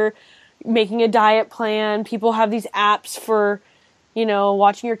culture, making a diet plan. People have these apps for,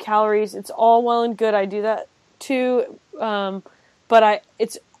 watching your calories. It's all well and good. I do that too. But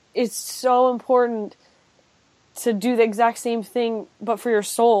it's so important to do the exact same thing, but for your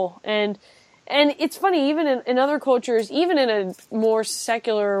soul. And it's funny, even in other cultures, even in a more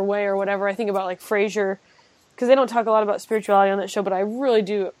secular way or whatever, I think about like Frasier, because they don't talk a lot about spirituality on that show, but I really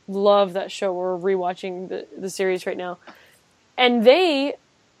do love that show. We're rewatching the series right now. And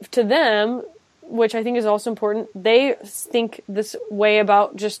to them, which I think is also important, they think this way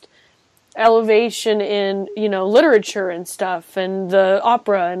about just elevation in, literature and stuff, and the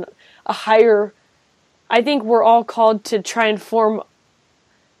opera, and a higher... I think we're all called to try and form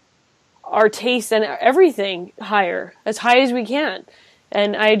our taste and everything higher, as high as we can.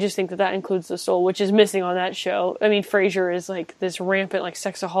 And I just think that includes the soul, which is missing on that show. I mean, Frasier is like this rampant like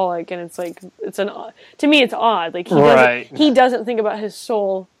sexaholic, and it's like to me it's odd. Like he doesn't think about his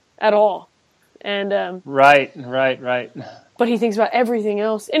soul at all. And right. But he thinks about everything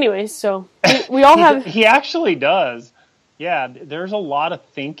else. Anyways, so we all have. He actually does. Yeah, there's a lot of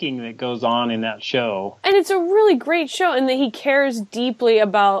thinking that goes on in that show, and it's a really great show, and that he cares deeply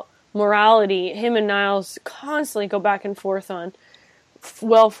about morality. Him and Niles constantly go back and forth on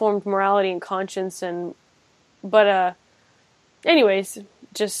well-formed morality and conscience, but anyways,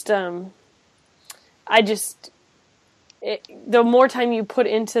 just the more time you put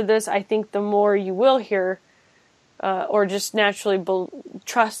into this, I think the more you will hear or just naturally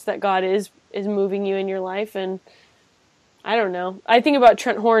trust that God is moving you in your life. And I don't know, I think about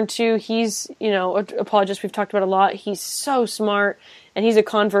Trent Horn too. He's an apologist we've talked about a lot. He's so smart, and he's a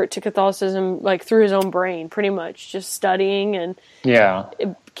convert to Catholicism like through his own brain, pretty much just studying, and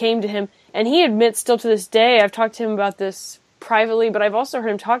it came to him. And he admits still to this day, I've talked to him about this privately, but I've also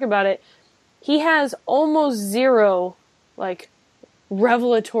heard him talk about it. He has almost zero like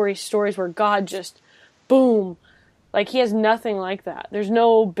revelatory stories where God just boom, like he has nothing like that. There's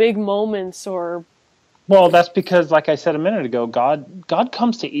no big moments or. Well, that's because, like I said a minute ago, God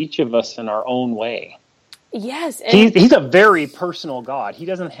comes to each of us in our own way. Yes, and he's a very personal God. He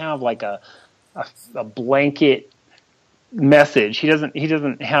doesn't have like a blanket message. He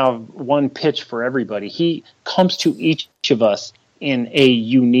doesn't have one pitch for everybody. He comes to each of us in a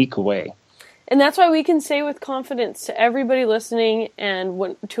unique way. And that's why we can say with confidence to everybody listening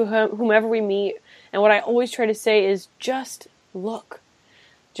and to whomever we meet, and what I always try to say is just look.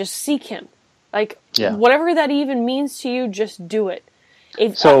 Just seek Him. Whatever that even means to you, just do it.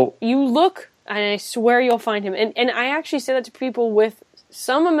 You look, and I swear you'll find Him. And I actually say that to people with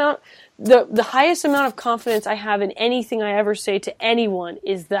some amount, the highest amount of confidence I have in anything I ever say to anyone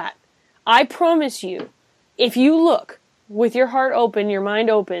is that I promise you, if you look with your heart open, your mind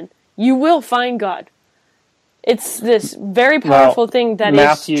open, you will find God. It's this very powerful thing that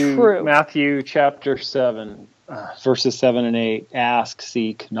is true. Matthew chapter 7. Verses 7 and 8, ask,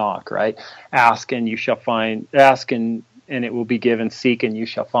 seek, knock, right? Ask and you shall find, ask and it will be given, seek and you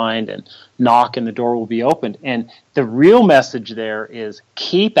shall find, and knock and the door will be opened. And the real message there is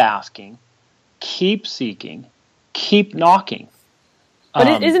keep asking, keep seeking, keep knocking.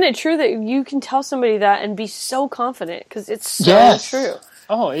 But isn't it true that you can tell somebody that and be so confident because it's so true?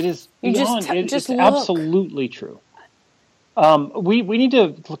 Oh, it is. You it's absolutely true. We need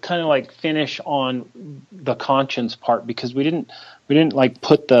to kind of like finish on the conscience part because we didn't like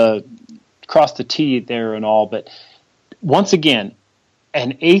cross the T there and all. But once again,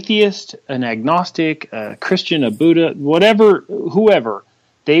 an atheist, an agnostic, a Christian, a Buddha, whatever, whoever,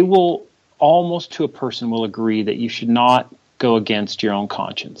 they will almost to a person will agree that you should not go against your own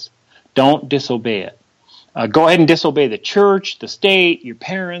conscience. Don't disobey it. Go ahead and disobey the church, the state, your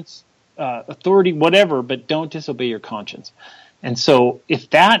parents, authority, whatever, but don't disobey your conscience. And so if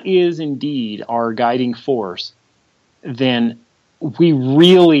that is indeed our guiding force, then we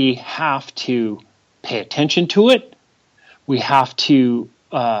really have to pay attention to it. We have to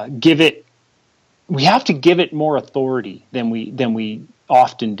give it more authority than we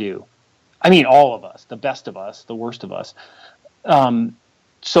often do. I mean, all of us, the best of us, the worst of us.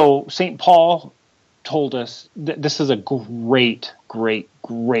 So St. Paul told us that this is a great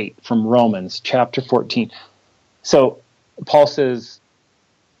from Romans chapter 14. So Paul says,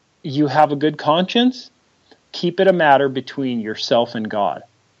 you have a good conscience, keep it a matter between yourself and God.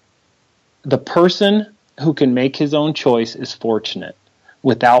 The person who can make his own choice is fortunate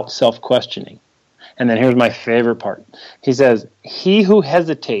without self-questioning. And then here's my favorite part. He says, he who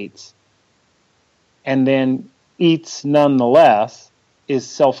hesitates and then eats nonetheless is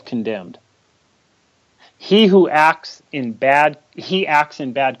self-condemned. He who acts in bad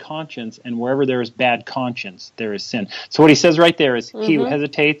conscience, and wherever there is bad conscience, there is sin. So what he says right there is, he who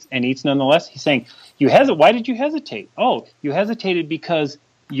hesitates and eats nonetheless. He's saying, why did you hesitate? Oh, you hesitated because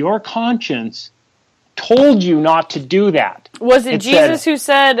your conscience told you not to do that. Was it Jesus who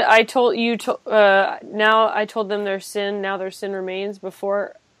said, "I told you now I told them their sin, now their sin remains"?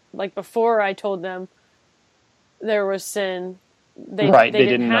 Before I told them there was sin, they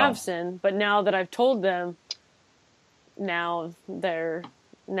didn't have sin, but now that I've told them, now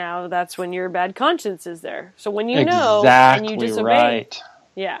that's when your bad conscience is there. So when you know and you disobey, right.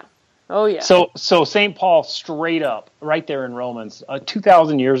 Yeah. Oh yeah. So St. Paul straight up right there in Romans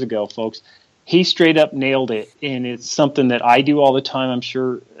 2,000 years ago, folks, he straight up nailed it, and it's something that I do all the time. I'm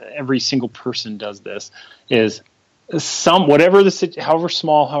sure every single person does this. Is however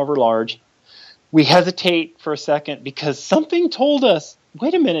small, however large, we hesitate for a second because something told us,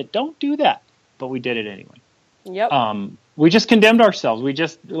 wait a minute, don't do that. But we did it anyway. Yep. We just condemned ourselves. We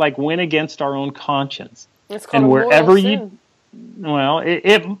just went against our own conscience. It's called a moral sin. Well,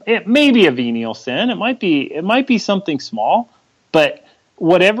 it may be a venial sin. It might be something small, but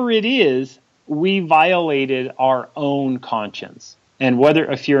whatever it is, we violated our own conscience. And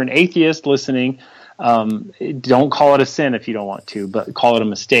if you're an atheist listening, don't call it a sin if you don't want to, but call it a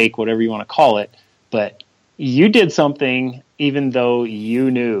mistake, whatever you want to call it. But you did something even though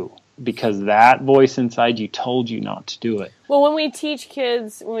you knew, because that voice inside you told you not to do it. Well, when we teach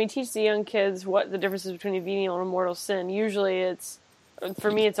the young kids what the difference is between a venial and a mortal sin, usually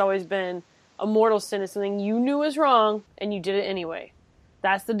for me it's always been a mortal sin is something you knew was wrong and you did it anyway.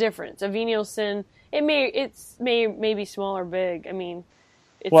 That's the difference. A venial sin, it may be small or big. I mean,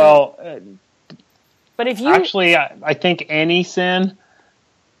 but if you actually, I think any sin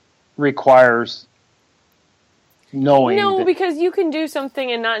requires knowing. No, because you can do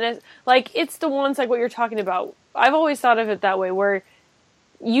something and not it's the ones like what you're talking about. I've always thought of it that way, where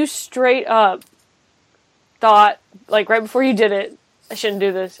you straight up thought, like right before you did it, I shouldn't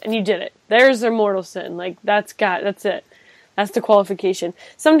do this, and you did it. There's their mortal sin. Like that's it. That's the qualification.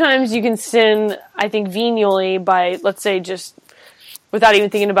 Sometimes you can sin, I think, venially by, let's say, just without even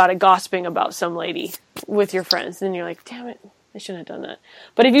thinking about it, gossiping about some lady with your friends. And then you're like, damn it, I shouldn't have done that.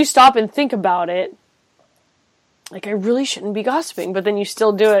 But if you stop and think about it, like, I really shouldn't be gossiping, but then you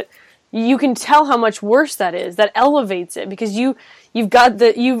still do it, you can tell how much worse that is. That elevates it, because you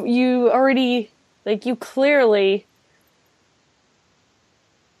already, like, you clearly,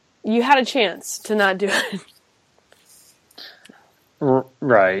 you had a chance to not do it.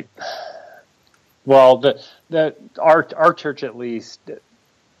 Right. Well, our church at least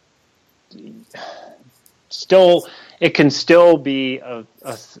it can still be a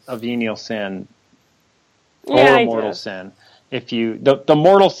venial sin or a mortal sin. If the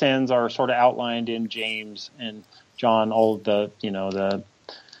mortal sins are sort of outlined in James and John, all of the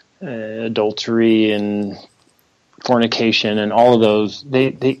adultery and fornication and all of those,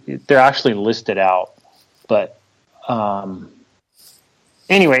 they're actually listed out. But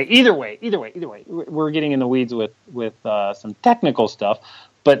anyway, either way, we're getting in the weeds with some technical stuff.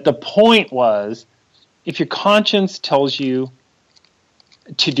 But the point was, if your conscience tells you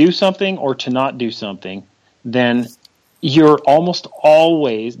to do something or to not do something, then you're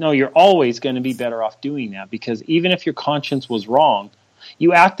always going to be better off doing that, because even if your conscience was wrong,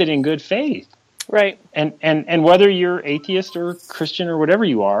 you acted in good faith. Right. And whether you're atheist or Christian or whatever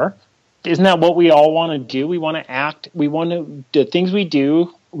you are, isn't that what we all want to do? We want to act, the things we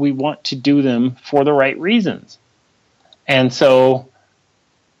do, we want to do them for the right reasons. And so,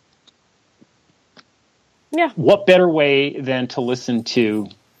 yeah, what better way than to listen to,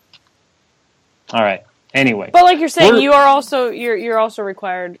 all right, anyway. But like you're saying, you're also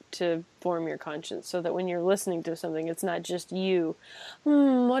required to form your conscience, so that when you're listening to something, it's not just you.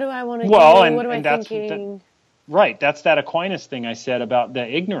 What do I want to do? What am I thinking? Right. That's that Aquinas thing I said about the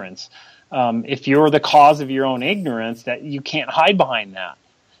ignorance. If you're the cause of your own ignorance, that you can't hide behind that.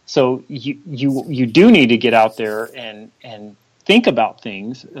 So you do need to get out there and think about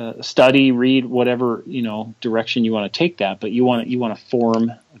things, study, read, whatever direction you want to take that. But you want to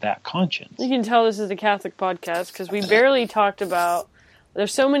form that conscience. You can tell this is a Catholic podcast because we barely talked about.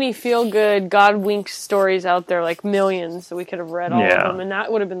 There's so many feel-good, God winks stories out there, like millions, so we could have read all of them, and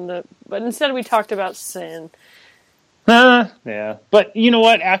that would have been but instead we talked about sin. Yeah. But you know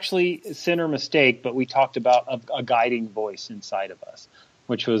what? Actually, sin or mistake, but we talked about a guiding voice inside of us,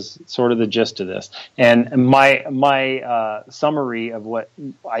 which was sort of the gist of this. And my summary of what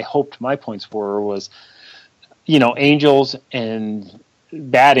I hoped my points were was, angels and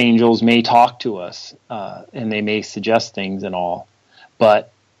bad angels may talk to us, and they may suggest things and all.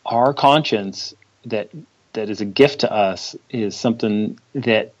 But our conscience that is a gift to us is something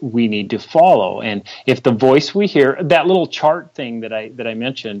that we need to follow. And if the voice we hear, that little chart thing that I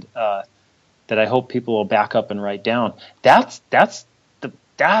mentioned, that I hope people will back up and write down, that's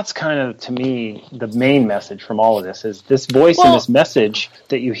kind of, to me, the main message from all of this is this voice and this message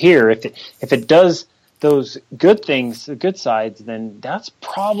that you hear. If it does those good things, the good sides, then that's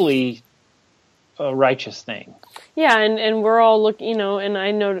probably a righteous thing. Yeah, and we're all looking, and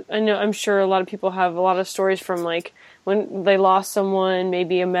I know, I'm sure a lot of people have a lot of stories from, like, when they lost someone,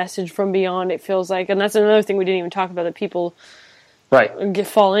 maybe a message from beyond, it feels like, and that's another thing we didn't even talk about that people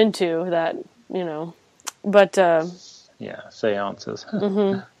fall into, that, but... yeah, seances.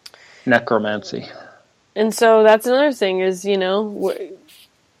 Mm-hmm. Necromancy. And so that's another thing is,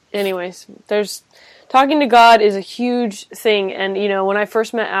 anyways, talking to God is a huge thing, and, when I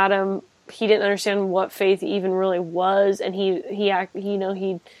first met Adam, he didn't understand what faith even really was, and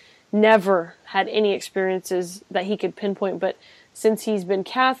he never had any experiences that he could pinpoint. But since he's been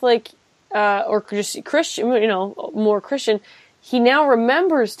Catholic or just Christian, more Christian, he now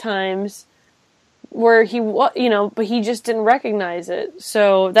remembers times where but he just didn't recognize it.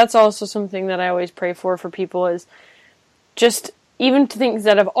 So that's also something that I always pray for people is just even to things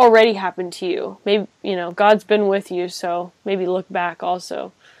that have already happened to you. Maybe God's been with you, so maybe look back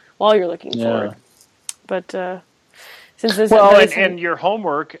also while you're looking forward. But since this and your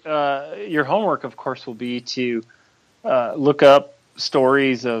homework, of course, will be to look up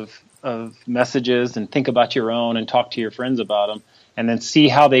stories of messages and think about your own and talk to your friends about them, and then see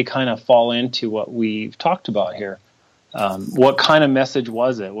how they kind of fall into what we've talked about here. What kind of message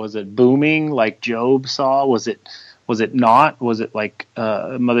was it? Was it booming like Job saw? Was it not? Was it like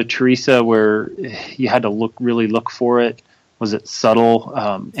Mother Teresa, where you had to really look for it? Was it subtle?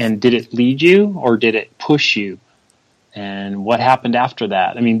 And did it lead you, or did it push you? And what happened after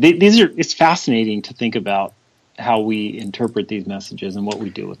that? I mean, it's fascinating to think about how we interpret these messages and what we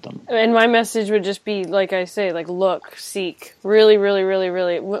do with them. And my message would just be, like I say, like, look, seek. Really, really, really,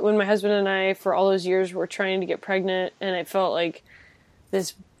 really. When my husband and I, for all those years, were trying to get pregnant, and it felt like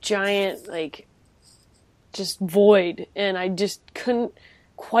this giant, like, just void, and I just couldn't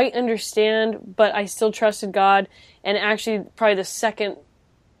quite understand, but I still trusted God. And actually, probably the second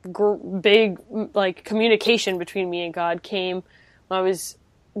big, like, communication between me and God came when I was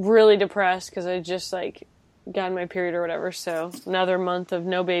really depressed because I just, like, got my period or whatever. So another month of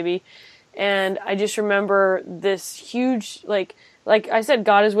no baby. And I just remember this huge, like I said,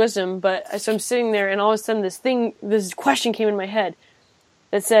 God is wisdom. But so I'm sitting there, and all of a sudden this question came in my head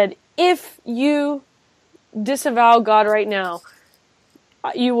that said, if you disavow God right now,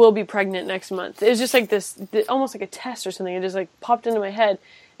 you will be pregnant next month. It was just like this, almost like a test or something. It just like popped into my head.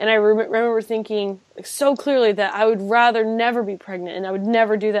 And I remember thinking like, so clearly that I would rather never be pregnant, and I would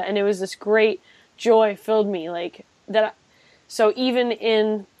never do that. And it was this great joy filled me, like that. So even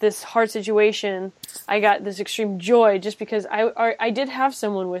in this hard situation, I got this extreme joy just because I did have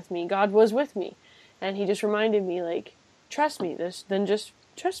someone with me. God was with me, and he just reminded me, like, trust me, then just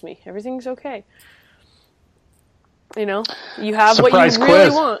trust me. Everything's okay. You have Surprise what you really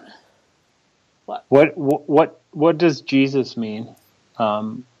quiz. want. What does Jesus mean?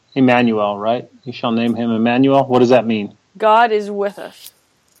 Emmanuel, right? You shall name him Emmanuel. What does that mean? God is with us.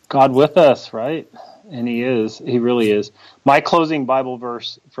 God with us, right? And he is. He really is. My closing Bible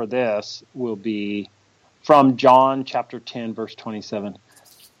verse for this will be from John chapter 10, verse 27.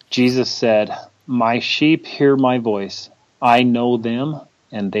 Jesus said, "My sheep hear my voice. I know them,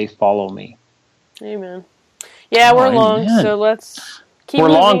 and they follow me." Amen. Yeah, we're long, Amen. so let's keep We're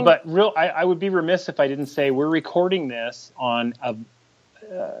moving. long, but I would be remiss if I didn't say we're recording this on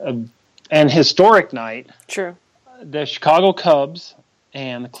an historic night. True. The Chicago Cubs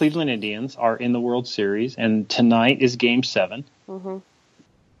and the Cleveland Indians are in the World Series, and tonight is Game 7. Mm-hmm.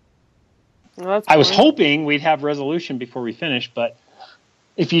 Well, I was hoping we'd have resolution before we finish, but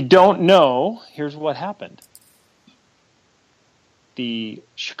if you don't know, here's what happened. The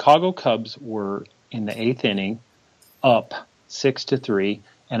Chicago Cubs were in the 8th inning, up 6-3,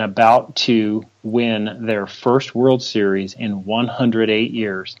 and about to win their first World Series in 108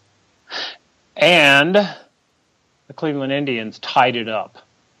 years. And the Cleveland Indians tied it up.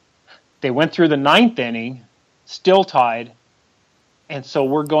 They went through the 9th inning, still tied, and so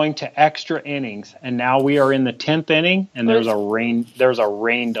we're going to extra innings. And now we are in the 10th inning, and there's a rain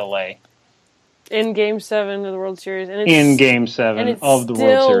delay. In Game 7 of the World Series. And it's, in Game 7 of the World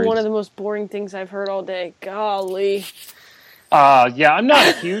Series. It's still one of the most boring things I've heard all day. Golly. Yeah, I'm not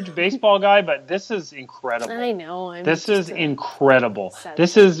a huge baseball guy, but this is incredible. I know. This is incredible.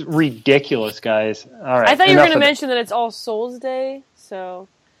 This is ridiculous, guys. All right. I thought you were going to mention that it's All Souls Day, so...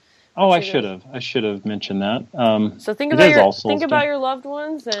 Oh, I should have. I should have mentioned that. So think about your loved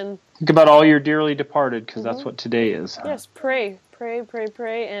ones and... Think about all your dearly departed, because that's what today is. Yes, pray,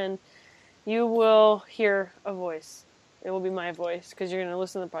 and you will hear a voice. It will be my voice, because you're going to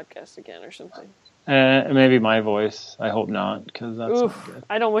listen to the podcast again or something. Maybe my voice. I hope not, because that's not good.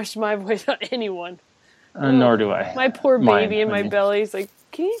 I don't wish my voice on anyone. Nor do I. My poor baby in my belly is like,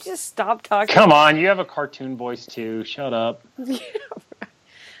 can you just stop talking? Come on, you have a cartoon voice too. Shut up. Yeah.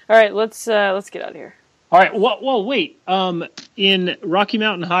 All right, let's get out of here. All right. Well, wait. In Rocky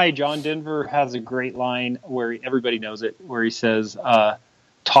Mountain High, John Denver has a great line where everybody knows it, where he says,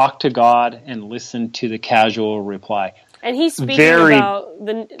 "Talk to God and listen to the casual reply." And he's speaking about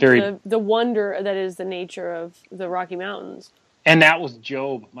the wonder that is the nature of the Rocky Mountains. And that was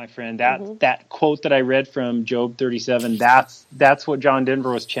Job, my friend. That quote that I read from Job 37, that's what John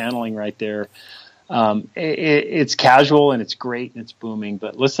Denver was channeling right there. It's casual and it's great and it's booming,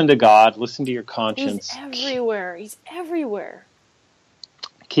 but listen to God, listen to your conscience. He's everywhere.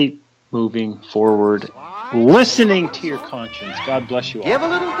 Keep moving forward, listening to your conscience. God bless you all. Give a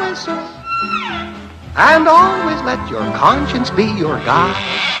little whistle, and always let your conscience be your guide.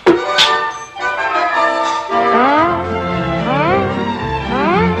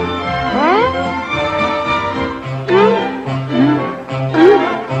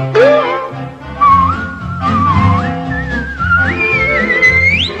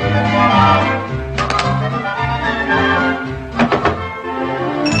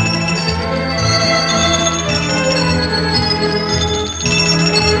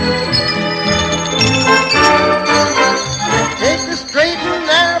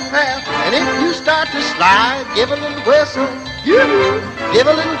 Give a little whistle, give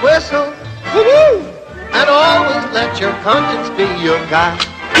a little whistle, and always let your conscience be your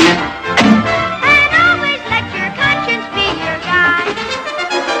guide.